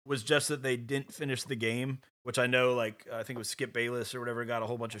that, was just that they didn't finish the game, which I know, I think it was Skip Bayless or whatever got a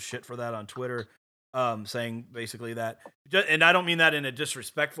whole bunch of shit for that on Twitter, saying basically that. And I don't mean that in a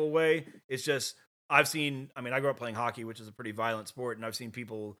disrespectful way. It's just, I grew up playing hockey, which is a pretty violent sport, and I've seen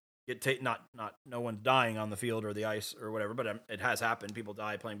people get not no one's dying on the field or the ice or whatever, but it has happened. People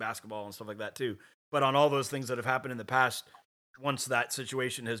die playing basketball and stuff like that too. But on all those things that have happened in the past, once that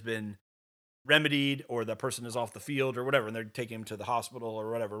situation has been remedied or the person is off the field or whatever, and they're taking him to the hospital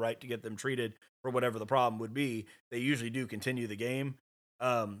or whatever, right, to get them treated for whatever the problem would be, they usually do continue the game.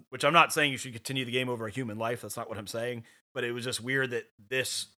 Which I'm not saying you should continue the game over a human life. That's not what I'm saying. But it was just weird that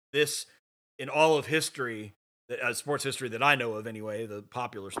this in all of history, sports history that I know of anyway, the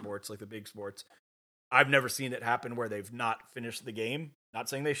popular sports, like the big sports, I've never seen it happen where they've not finished the game. Not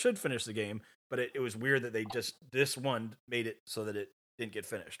saying they should finish the game, but it was weird that this one made it so that it didn't get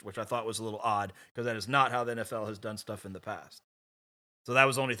finished, which I thought was a little odd because that is not how the NFL has done stuff in the past. So that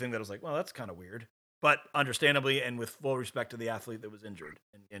was the only thing that I was like, well, that's kind of weird. But understandably, and with full respect to the athlete that was injured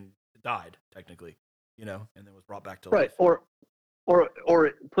and died technically, and then was brought back to life. Or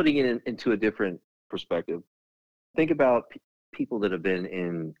putting it into a different perspective. Think about people that have been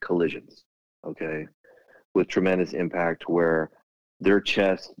in collisions, okay, with tremendous impact where their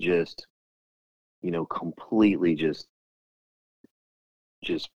chest just, completely just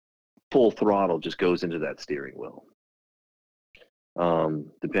full throttle just goes into that steering wheel.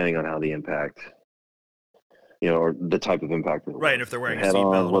 Depending on how the impact, or the type of impact. Right, and if they're wearing a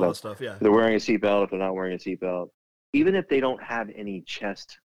seatbelt, all that stuff, yeah. If they're wearing a seatbelt, if they're not wearing a seatbelt, even if they don't have any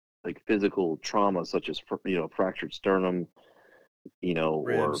chest, like physical trauma, such as fractured sternum,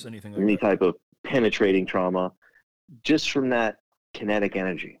 Ribs, or anything like any that. type of penetrating trauma, just from that kinetic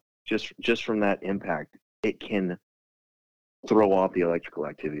energy, just from that impact, it can throw off the electrical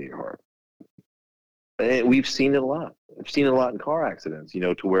activity of your heart. And we've seen it a lot. I've seen it a lot in car accidents,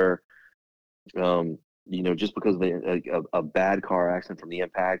 to where, just because of a bad car accident from the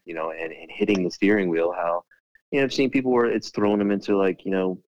impact, and hitting the steering wheel, how, I've seen people where it's thrown them into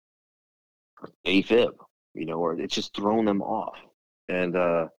AFib, or it's just thrown them off. And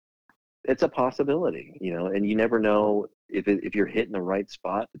it's a possibility, and you never know if you're hitting the right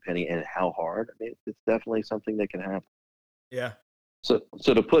spot, depending on how hard. I mean, it's definitely something that can happen. Yeah. So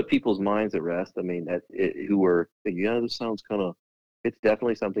to put people's minds at rest, I mean, who were thinking, this sounds kind of, it's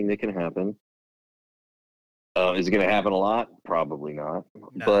definitely something that can happen. Is it going to happen a lot? Probably not.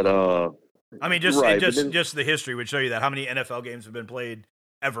 No. But I mean, just right, just the history would show you that. How many NFL games have been played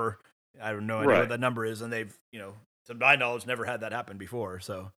ever? I have no idea what that number is, and they've, to my knowledge, never had that happen before.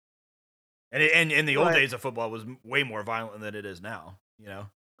 So, and in the old days of football was way more violent than it is now.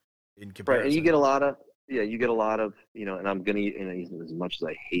 In comparison. Right, and you get a lot of, and I'm going to, as much as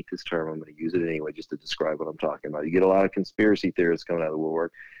I hate this term, I'm going to use it anyway just to describe what I'm talking about. You get a lot of conspiracy theorists coming out of the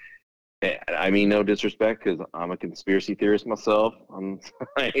woodwork. I mean, no disrespect, because I'm a conspiracy theorist myself. I'm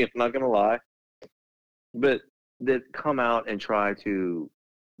not going to lie. But that come out and try to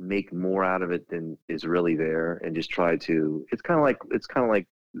make more out of it than is really there, and just try to, it's kind of like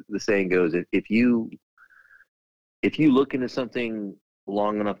the saying goes, if you look into something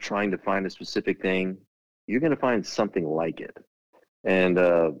long enough trying to find a specific thing, you're going to find something like it. And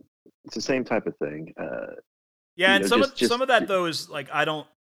it's the same type of thing. Yeah, and some of that though is like, I don't,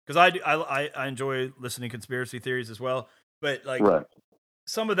 because I enjoy listening to conspiracy theories as well, but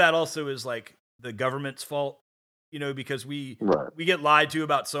some of that also is like the government's fault, because we get lied to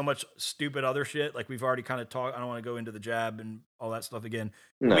about so much stupid other shit. Like we've already kind of talked. I don't want to go into the jab and all that stuff again.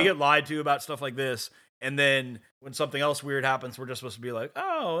 No. We get lied to about stuff like this, and then when something else weird happens, we're just supposed to be like,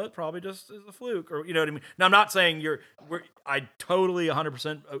 oh, it probably just is a fluke, or you know what I mean. Now, I'm not saying I totally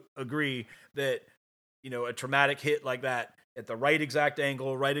 100% agree that a traumatic hit like that at the right exact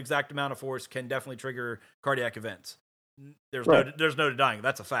angle, right exact amount of force can definitely trigger cardiac events. There's no denying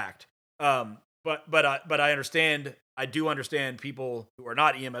that's a fact. But I understand. I do understand people who are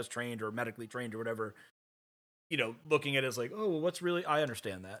not EMS trained or medically trained or whatever, looking at it as like, oh, well, what's really? I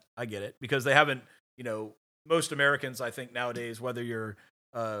understand that. I get it, because they haven't. Most Americans, I think nowadays, whether you're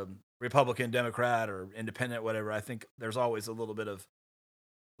Republican, Democrat, or independent, whatever, I think there's always a little bit of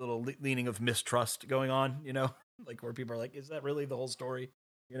leaning of mistrust going on. Like where people are like, is that really the whole story?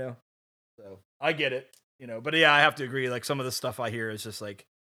 So I get it. But yeah, I have to agree. Like some of the stuff I hear is just like.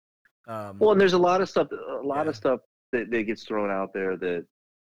 Well, and there's a lot of stuff that gets thrown out there that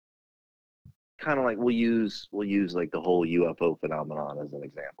kind of like we'll use like the whole UFO phenomenon as an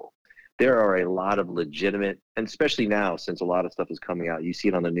example. There are a lot of legitimate, and especially now since a lot of stuff is coming out, you see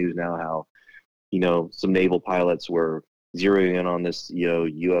it on the news now how, some naval pilots were zeroing in on this,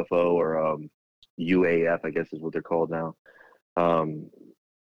 UFO or UAF, I guess is what they're called now,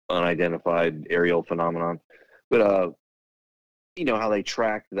 unidentified aerial phenomenon. But how they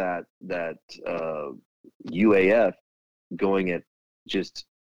tracked that UAF going at just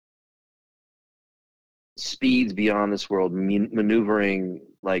speeds beyond this world, maneuvering,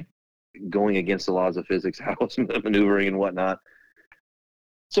 like going against the laws of physics, how it's maneuvering and whatnot.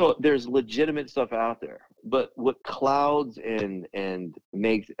 So there's legitimate stuff out there, but what clouds and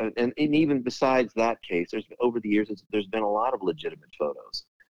makes, and even besides that case, there's over the years, there's been a lot of legitimate photos,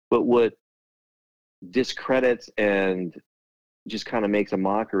 but what discredits and just kind of makes a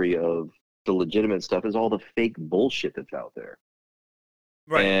mockery of the legitimate stuff is all the fake bullshit that's out there.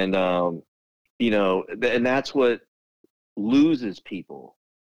 Right. And, and that's what loses people.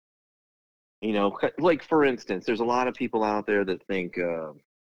 Like for instance, there's a lot of people out there that think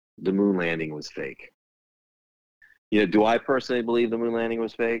the moon landing was fake. You know, do I personally believe the moon landing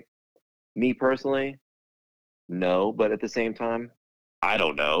was fake? Me personally, no. But at the same time, I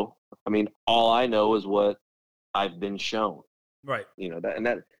don't know. I mean, all I know is what I've been shown. Right. You know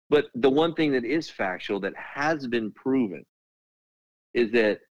that. But the one thing that is factual that has been proven is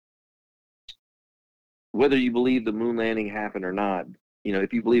that whether you believe the moon landing happened or not, you know,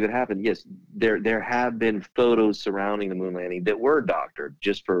 if you believe it happened, yes, there have been photos surrounding the moon landing that were doctored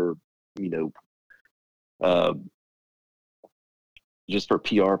just for, you know, just for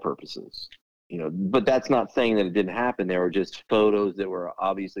PR purposes. You know, but that's not saying that it didn't happen. There were just photos that were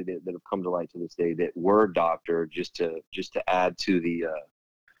obviously that have come to light to this day that were doctored just to add to the,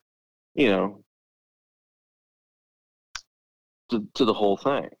 you know, to the whole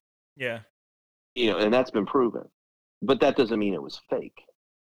thing. Yeah. You know, and that's been proven, but that doesn't mean it was fake.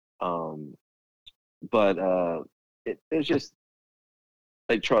 But it's just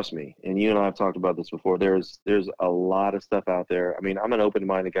like, trust me, and you and I have talked about this before. There's a lot of stuff out there. I mean, I'm an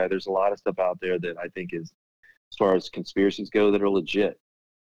open-minded guy. There's a lot of stuff out there that I think is, as far as conspiracies go, that are legit.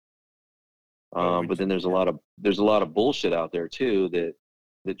 But then there's a lot of bullshit out there too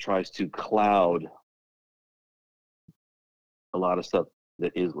that tries to cloud a lot of stuff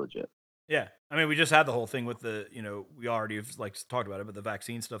that is legit. Yeah. I mean, we just had the whole thing with the, you know, we already have like talked about it, but the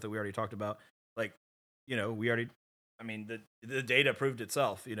vaccine stuff that we already talked about, like, you know, I mean, the data proved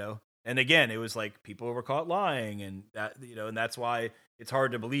itself, you know, and again, it was like people were caught lying, and that, you know, and that's why it's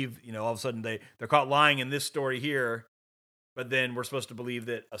hard to believe, you know, all of a sudden they're caught lying in this story here, but then we're supposed to believe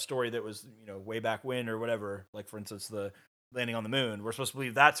that a story that was, you know, way back when or whatever, like for instance, the landing on the moon, we're supposed to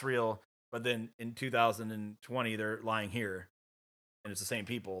believe that's real, but then in 2020, they're lying here. And it's the same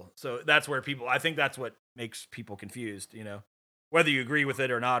people. So that's where I think that's what makes people confused, you know, whether you agree with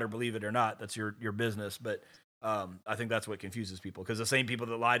it or not, or believe it or not, that's your business. But I think that's what confuses people, because the same people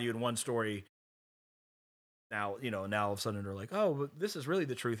that lie to you in one story now, you know, now all of a sudden they're like, oh, but this is really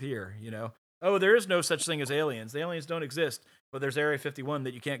the truth here, you know. Oh, there is no such thing as aliens. The aliens don't exist, but there's Area 51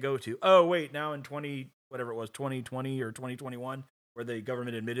 that you can't go to. Oh, wait, now in 2020 or 2021, where the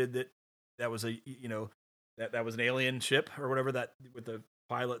government admitted that was a, you know, that was an alien ship or whatever, that with the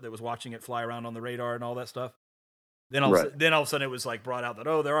pilot that was watching it fly around on the radar and all that stuff. Then all of a sudden it was like brought out that,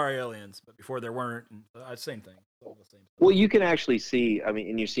 oh, there are aliens, but before there weren't. And same thing. All the same stuff. Well, you can actually see, I mean,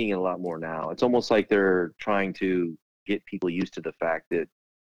 and you're seeing it a lot more now. It's almost like they're trying to get people used to the fact that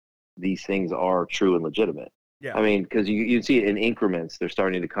these things are true and legitimate. Yeah. I mean, because you see it in increments. They're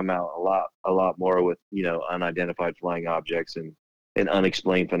starting to come out a lot more with, you know, unidentified flying objects and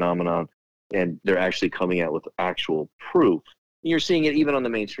unexplained phenomenon. And they're actually coming out with actual proof. You're seeing it even on the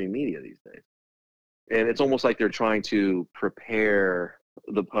mainstream media these days. And it's almost like they're trying to prepare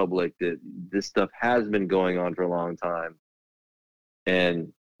the public that this stuff has been going on for a long time.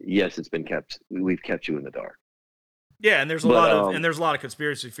 And yes, we've kept you in the dark. Yeah, and there's a lot of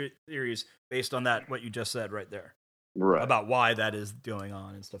conspiracy theories based on that, what you just said right there. Right. About why that is going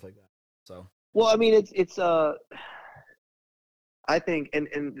on and stuff like that. So, well, I mean, it's I think,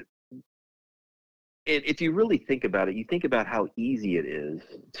 and if you really think about it, you think about how easy it is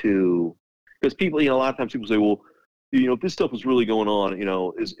to, because people, you know, a lot of times people say, well, you know, if this stuff is really going on, you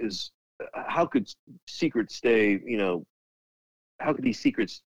know, is how could secrets stay, you know, how could these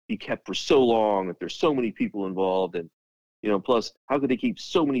secrets be kept for so long if there's so many people involved? And, you know, plus, how could they keep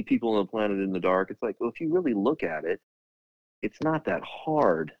so many people on the planet in the dark? It's like, well, if you really look at it, it's not that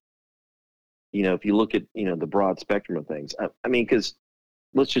hard. You know, if you look at, you know, the broad spectrum of things. I mean, because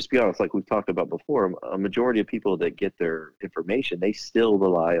let's just be honest, like we've talked about before, a majority of people that get their information, they still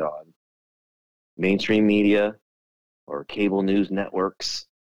rely on mainstream media or cable news networks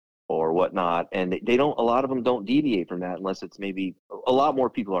or whatnot. And they don't, a lot of them don't deviate from that unless it's maybe, a lot more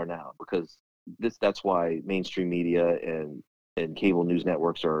people are now, because that's why mainstream media and cable news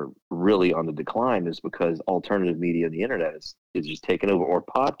networks are really on the decline, is because alternative media and the internet is just taking over, or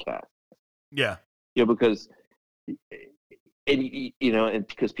podcasts. Yeah. You know, because, and you know, and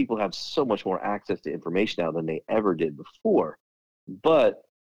because people have so much more access to information now than they ever did before. But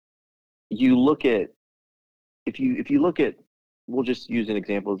you look at, if you look at, we'll just use an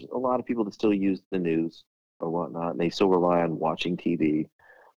example. A lot of people that still use the news or whatnot, and they still rely on watching TV.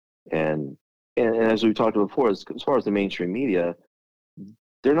 And as we talked about before, as far as the mainstream media,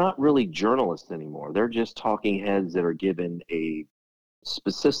 they're not really journalists anymore. They're just talking heads that are given a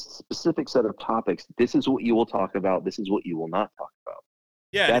specific set of topics. This is what you will talk about. This is what you will not talk about.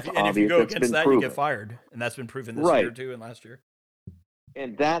 Yeah, and if you go against that, you get fired. And that's been proven this year too, and last year.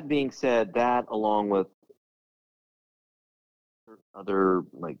 And that being said, that along with other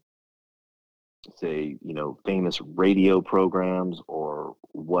like say, famous radio programs or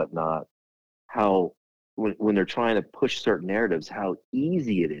whatnot, how when they're trying to push certain narratives, how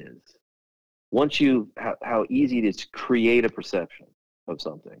easy it is how easy it is to create a perception of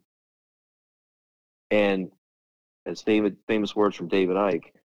something. And as famous words from David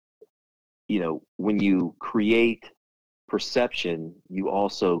Icke, when you create perception, you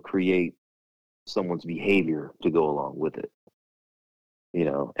also create someone's behavior to go along with it.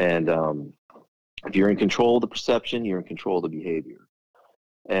 And if you're in control of the perception, you're in control of the behavior.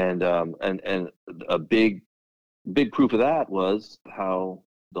 And a big proof of that was how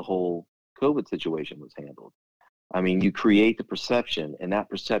the whole COVID situation was handled. I mean, you create the perception, and that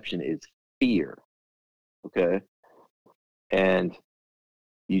perception is fear. Okay. And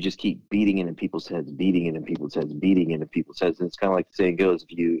you just keep beating it in people's heads, beating it in people's heads, beating it in people's heads. And it's kind of like the saying goes,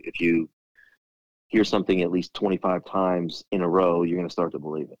 if you hear something at least 25 times in a row, you're going to start to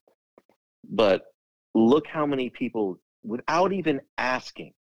believe it. But look how many people, without even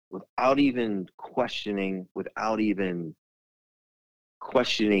asking, without even questioning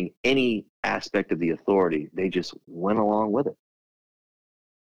any aspect of the authority, they just went along with it.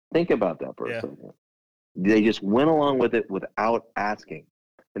 Think about that for a second. They just went along with it without asking.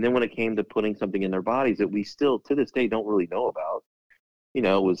 And then when it came to putting something in their bodies that we still to this day don't really know about, it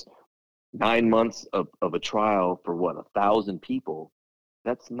was 9 months of a trial for 1,000 people.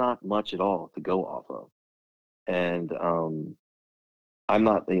 That's not much at all to go off of. And I'm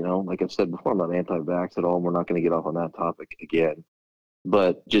not, like I've said before, I'm not anti-vax at all. And we're not going to get off on that topic again.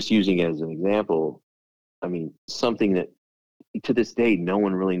 But just using it as an example, I mean, something that to this day no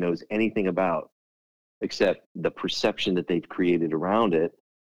one really knows anything about except the perception that they've created around it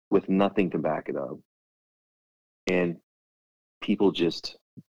with nothing to back it up. And people just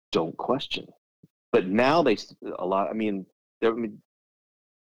don't question. But now at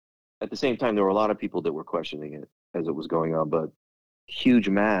the same time, there were a lot of people that were questioning it as it was going on, but huge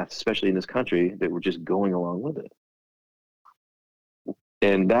mass, especially in this country, that were just going along with it.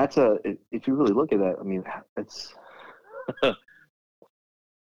 And that's if you really look at that, I mean, it's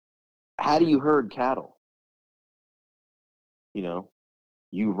how do you herd cattle?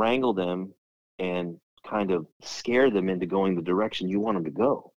 You wrangle them and kind of scare them into going the direction you want them to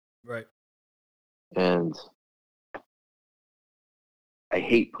go. Right. And I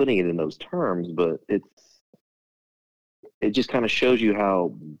hate putting it in those terms, but it just kind of shows you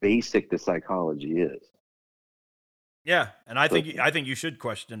how basic the psychology is. Yeah, and I think you should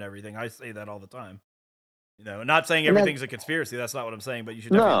question everything. I say that all the time. Not saying everything's a conspiracy. That's not what I'm saying. But you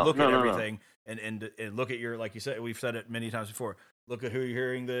should definitely look at everything and look at your, like you said, we've said it many times before. Look at who you're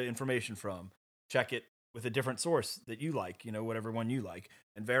hearing the information from. Check it with a different source that you like. Whatever one you like,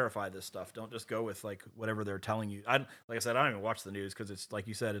 and verify this stuff. Don't just go with like whatever they're telling you. Like I said, I don't even watch the news because it's like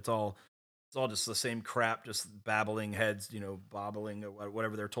you said, it's all just the same crap, just babbling heads, bobbling or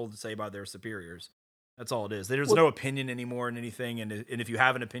whatever they're told to say by their superiors. That's all it is. There's no opinion anymore in anything, and if you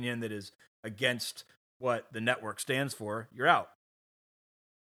have an opinion that is against what the network stands for, you're out.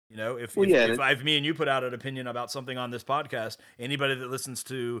 If me and you put out an opinion about something on this podcast, anybody that listens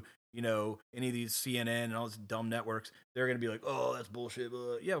to any of these CNN and all these dumb networks, they're gonna be like, "Oh, that's bullshit."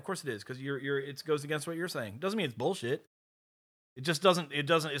 Yeah, of course it is, because it goes against what you're saying. Doesn't mean it's bullshit. It just doesn't. It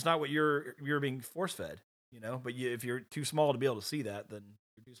doesn't. It's not what you're being force fed. But if you're too small to be able to see that, then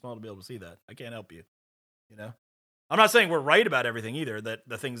you're too small to be able to see that. I can't help you. I'm not saying we're right about everything either. That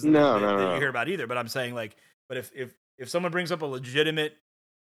the things that you hear about either. But I'm saying but if someone brings up a legitimate,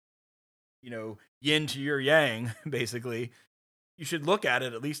 yin to your yang, basically, you should look at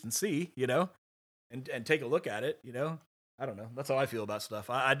it at least and see, and take a look at it. I don't know. That's how I feel about stuff.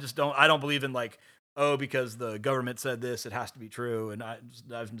 I just don't. I don't believe in because the government said this, it has to be true, and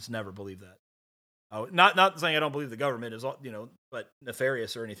I've just never believed that. Oh, not saying I don't believe the government is, but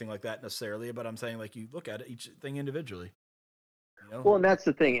nefarious or anything like that necessarily. But I'm saying you look at each thing individually. Well, and that's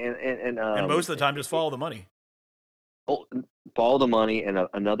the thing, and most of the time, just follow the money. Follow the money, and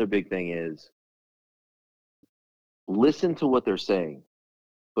another big thing is listen to what they're saying,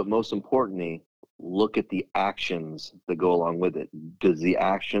 but most importantly, look at the actions that go along with it. Does the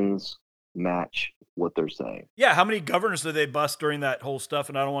actions match what they're saying? Yeah, how many governors did they bust during that whole stuff?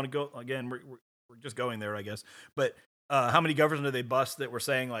 And I don't want to go again. We're just going there, I guess. But how many governors did they bust that were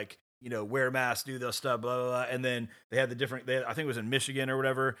saying wear masks, do this stuff, blah, blah, blah. And then they had I think it was in Michigan or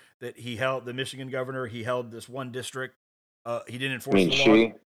whatever, that the Michigan governor, he held this one district. He didn't enforce the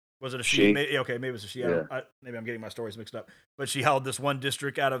law. Was it a she? Maybe it was a she. Yeah. Maybe I'm getting my stories mixed up. But she held this one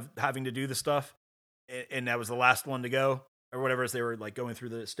district out of having to do the stuff. And that was the last one to go or whatever, as they were going through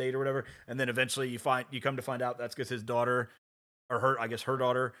the state or whatever. And then eventually you come to find out that's because his daughter, or her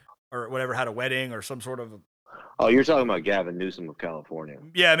daughter, or whatever had a wedding or some sort of. Oh, you're talking about Gavin Newsom of California.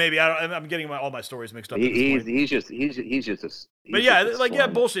 Yeah, maybe I'm getting all my stories mixed up. He's just But yeah, like yeah,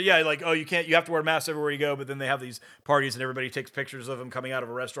 bullshit. Yeah, like you have to wear masks everywhere you go. But then they have these parties and everybody takes pictures of them coming out of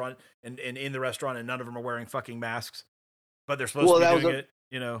a restaurant and in the restaurant, and none of them are wearing fucking masks. But they're supposed to be doing it.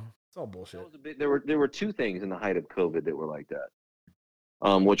 You know, it's all bullshit. There were two things in the height of COVID that were like that.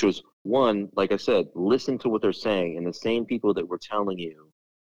 Which was one, like I said, listen to what they're saying, and the same people that were telling you,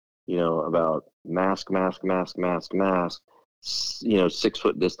 you know, about mask, 6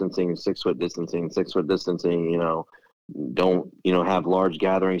 foot distancing, 6 foot distancing, 6 foot distancing, you know, don't, you know, have large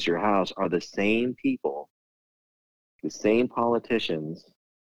gatherings at your house, are the same people, the same politicians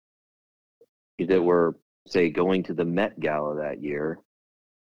that were, say, going to the Met Gala that year.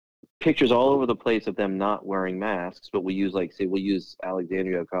 Pictures all over the place of them not wearing masks, but we'll use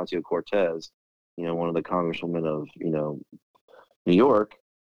Alexandria Ocasio-Cortez, you know, one of the congresswomen of, you know, New York.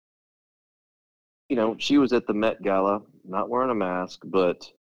 You know, she was at the Met Gala, not wearing a mask, but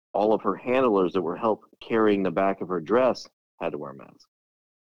all of her handlers that were carrying the back of her dress had to wear masks.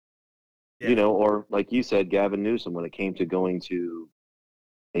 Yeah. You know, or like you said, Gavin Newsom, when it came to going to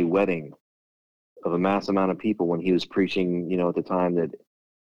a wedding of a mass amount of people, when he was preaching, you know, at the time that,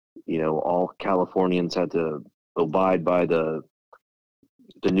 you know, all Californians had to abide by the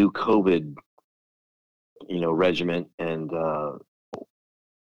new COVID, you know, regimen, and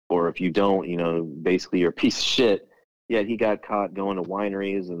or if you don't, you know, basically you're a piece of shit. Yet he got caught going to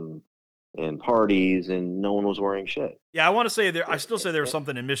wineries and parties, and no one was wearing shit. Yeah, I want to say I still say there was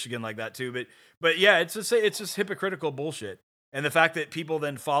something in Michigan like that too, but yeah, it's just hypocritical bullshit. And the fact that people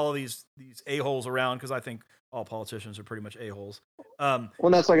then follow these a-holes around, because I think all politicians are pretty much a-holes. Well,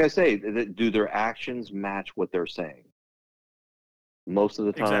 that's like I say, do their actions match what they're saying? Most of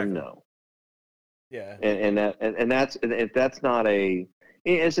the time, no. Yeah, and that's not a.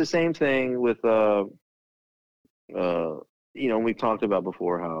 It's the same thing with you know, we've talked about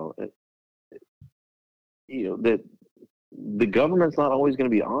before how you know that the government's not always going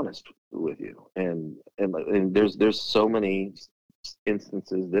to be honest with you, and there's so many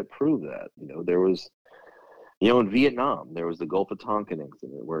instances that prove that. You know, there was, you know, in Vietnam there was the Gulf of Tonkin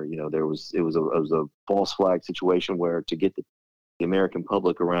incident where, you know, it was a false flag situation where, to get the American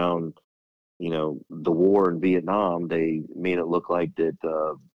public around, you know, the war in Vietnam, they made it look like that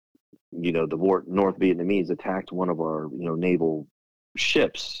you know, the North Vietnamese attacked one of our, you know, naval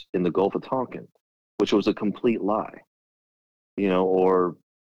ships in the Gulf of Tonkin, which was a complete lie. You know, or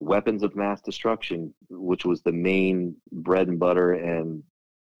weapons of mass destruction, which was the main bread and butter and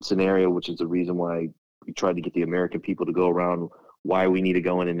scenario, which is the reason why we tried to get the American people to go around why we need to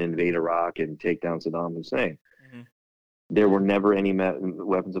go in and invade Iraq and take down Saddam Hussein. Mm-hmm. There were never any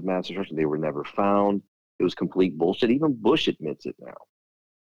weapons of mass destruction. They were never found. It was complete bullshit. Even Bush admits it now.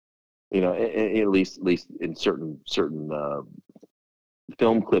 You know, at least in certain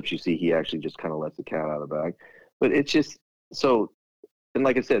film clips you see, he actually just kind of lets the cat out of the bag. But it's just so. And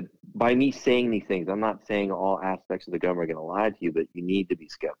like I said, by me saying these things, I'm not saying all aspects of the government are going to lie to you, but you need to be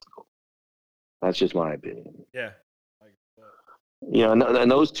skeptical. That's just my opinion. Yeah. You know,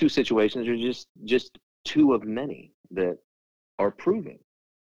 and those two situations are just two of many that are proven.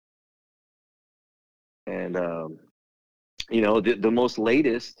 And you know, the most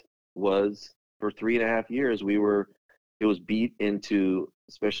latest was, for 3.5 years, it was beat into,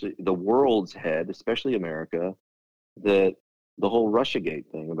 especially the world's head, especially America, that the whole Russiagate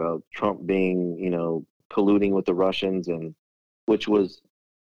thing about Trump being, you know, colluding with the Russians, and which was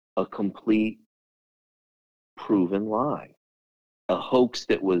a complete proven lie, a hoax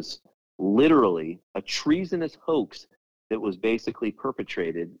that was literally a treasonous hoax that was basically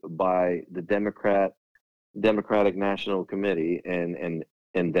perpetrated by the Democratic National Committee and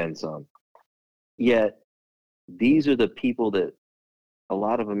then some. Yet these are the people that a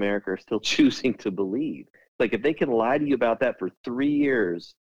lot of America are still choosing to believe. Like, if they can lie to you about that for 3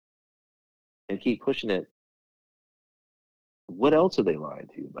 years and keep pushing it, what else are they lying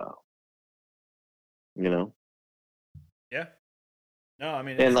to you about? You know? Yeah. No, I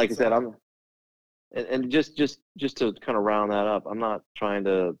mean, and like I said, just to kind of round that up, I'm not trying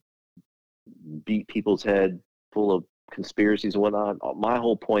to beat people's head full of conspiracies and whatnot. My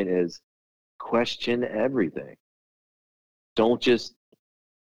whole point is, question everything. Don't just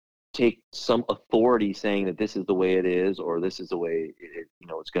take some authority saying that this is the way it is, or this is the way you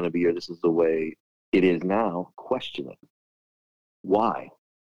know, it's going to be, or this is the way it is now. Question it. Why?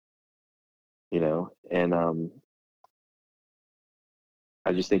 You know, and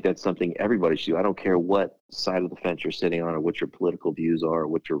I just think that's something everybody should do. I don't care what side of the fence you're sitting on, or what your political views are, or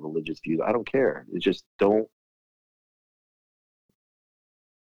what your religious views. I don't care. It's just don't.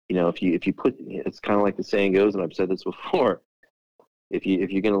 if you put, it's kind of like the saying goes, and I've said this before. If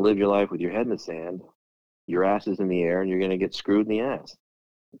you're going to live your life with your head in the sand, your ass is in the air, and you're going to get screwed in the ass.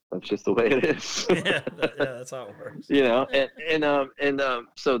 That's just the way it is. That's how it works.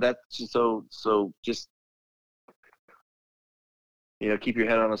 So that's so just keep your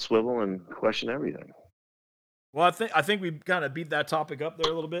head on a swivel and question everything. Well, I think we kind of beat that topic up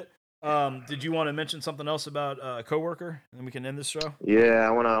there a little bit. Did you want to mention something else about a coworker, and we can end this show? Yeah,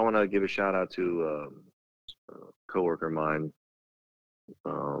 I wanna give a shout out to a coworker of mine,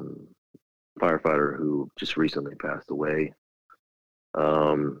 firefighter who just recently passed away.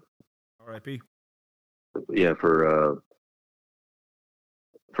 R.I.P. Yeah, for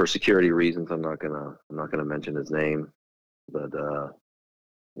security reasons, I'm not gonna mention his name, but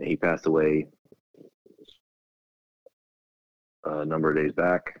he passed away a number of days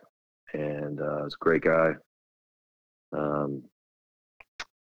back, and was a great guy.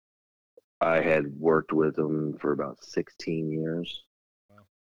 I had worked with him for about 16 years.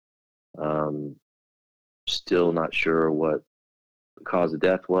 Still not sure what the cause of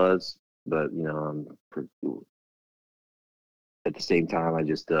death was, but at the same time, I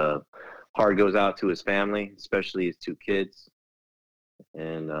just heart goes out to his family, especially his two kids,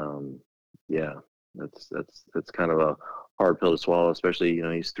 and yeah, that's kind of a hard pill to swallow, especially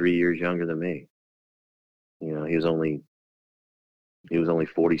he's 3 years younger than me. He was only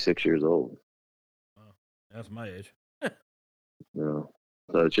 46 years old. Wow. That's my age. So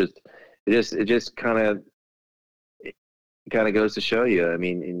it just kind of goes to show you. I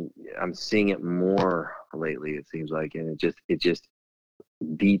mean, I'm seeing it more lately, it seems like, and it just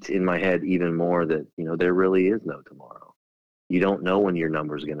beats in my head even more that there really is no tomorrow. You don't know when your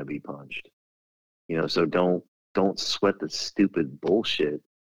number is going to be punched. So don't sweat the stupid bullshit.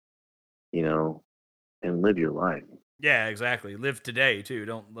 And live your life. Yeah, exactly. Live today too.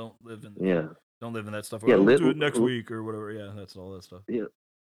 Don't live in don't live in that stuff. Yeah, Well, do it next week or whatever. Yeah, that's all that stuff. Yeah,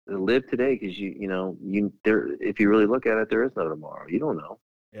 live today, because if you really look at it, there is no tomorrow. You don't know.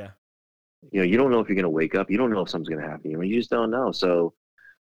 Yeah. You don't know if you're going to wake up. You don't know if something's going to happen. You just don't know. So,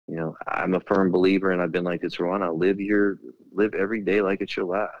 I'm a firm believer, and I've been like this for a while now. Live every day like it's your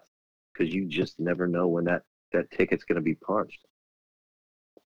last, because you just never know when that ticket's going to be punched.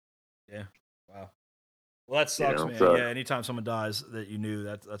 Yeah. Wow. Well, that sucks, man. Yeah, anytime someone dies that you knew,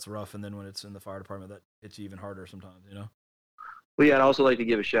 that's rough. And then when it's in the fire department, that hits you even harder sometimes, Well, yeah, I'd also like to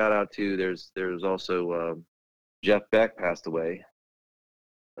give a shout out to, there's also Jeff Beck passed away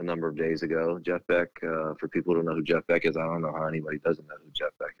a number of days ago. Jeff Beck, for people who don't know who Jeff Beck is, I don't know how anybody doesn't know who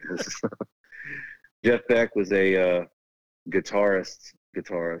Jeff Beck is. Jeff Beck was a guitarist,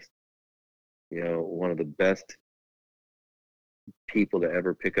 one of the best people to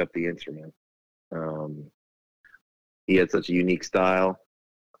ever pick up the instrument. He had such a unique style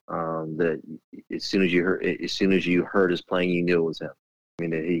that as soon as you heard his playing, you knew it was him. I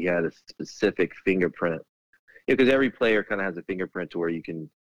mean, he had a specific fingerprint. Because every player kind of has a fingerprint to where you can,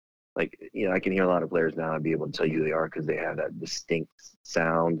 I can hear a lot of players now and be able to tell you who they are because they have that distinct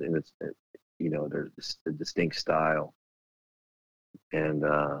sound, and it's there's a distinct style. And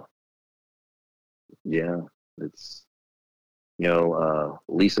yeah, it's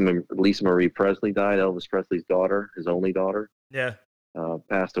Lisa Marie Presley died. Elvis Presley's daughter, his only daughter. Yeah.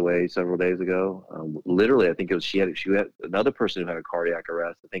 Passed away several days ago. Literally, I think it was she had another person who had a cardiac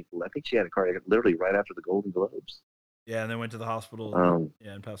arrest. I think she had a cardiac literally right after the Golden Globes. Yeah, and then went to the hospital.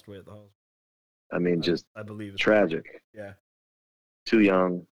 And passed away at the hospital. I mean, I believe it's tragic. Yeah. Too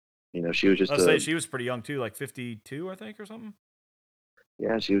young. She was just. I'll say she was pretty young too, like 52, I think, or something.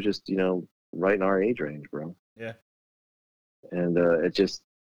 Yeah, she was just right in our age range, bro. Yeah. And it just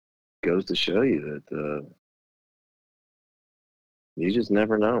goes to show you that you just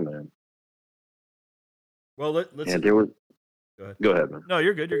never know, man. Well, let's. Yeah, there was. Go ahead, man. No,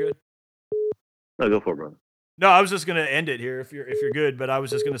 you're good. You're good. No, go for it, brother. No, I was just gonna end it here if you're good, but I was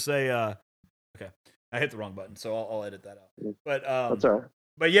just gonna say, okay, I hit the wrong button, so I'll edit that out. But that's all right.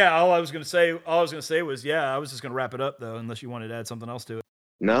 But yeah, all I was gonna say was, yeah, I was just gonna wrap it up though, unless you wanted to add something else to it.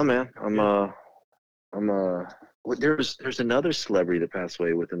 No, man, there's another celebrity that passed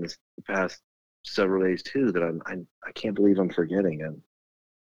away within the past several days too that I can't believe I'm forgetting,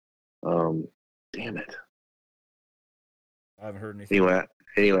 and damn it. I haven't heard anything.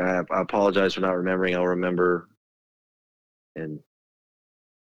 Anyway, I apologize for not remembering. I'll remember and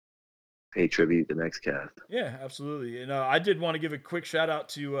pay tribute the next cast. Yeah, absolutely. And I did want to give a quick shout out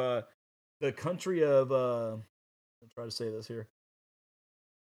to the country of I'll try to say this here.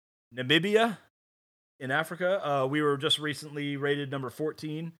 Namibia in Africa. We were just recently rated number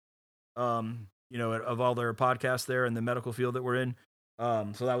 14. Of all their podcasts there in the medical field that we're in.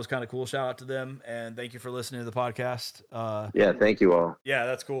 So that was kind of cool. Shout out to them, and thank you for listening to the podcast. Yeah, thank you all. Yeah,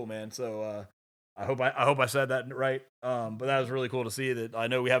 that's cool, man. So I hope I said that right. But that was really cool to see that. I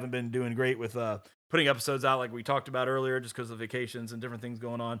know we haven't been doing great with putting episodes out like we talked about earlier, just because of vacations and different things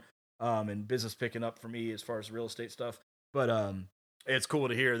going on, and business picking up for me as far as real estate stuff. But it's cool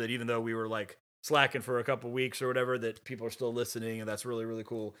to hear that even though we were like slacking for a couple weeks or whatever, that people are still listening, and that's really, really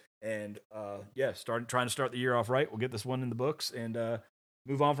cool. And yeah, trying to start the year off right. We'll get this one in the books and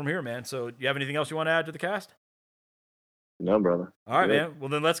move on from here, man. So, do you have anything else you want to add to the cast? No, brother. All right, Good. man. Well,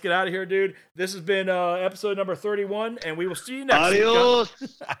 then let's get out of here, dude. This has been episode number 31, and we will see you next Adios.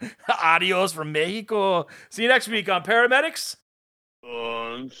 week. Adios from Mexico. See you next week on Paramedics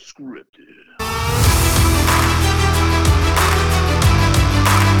Unscripted.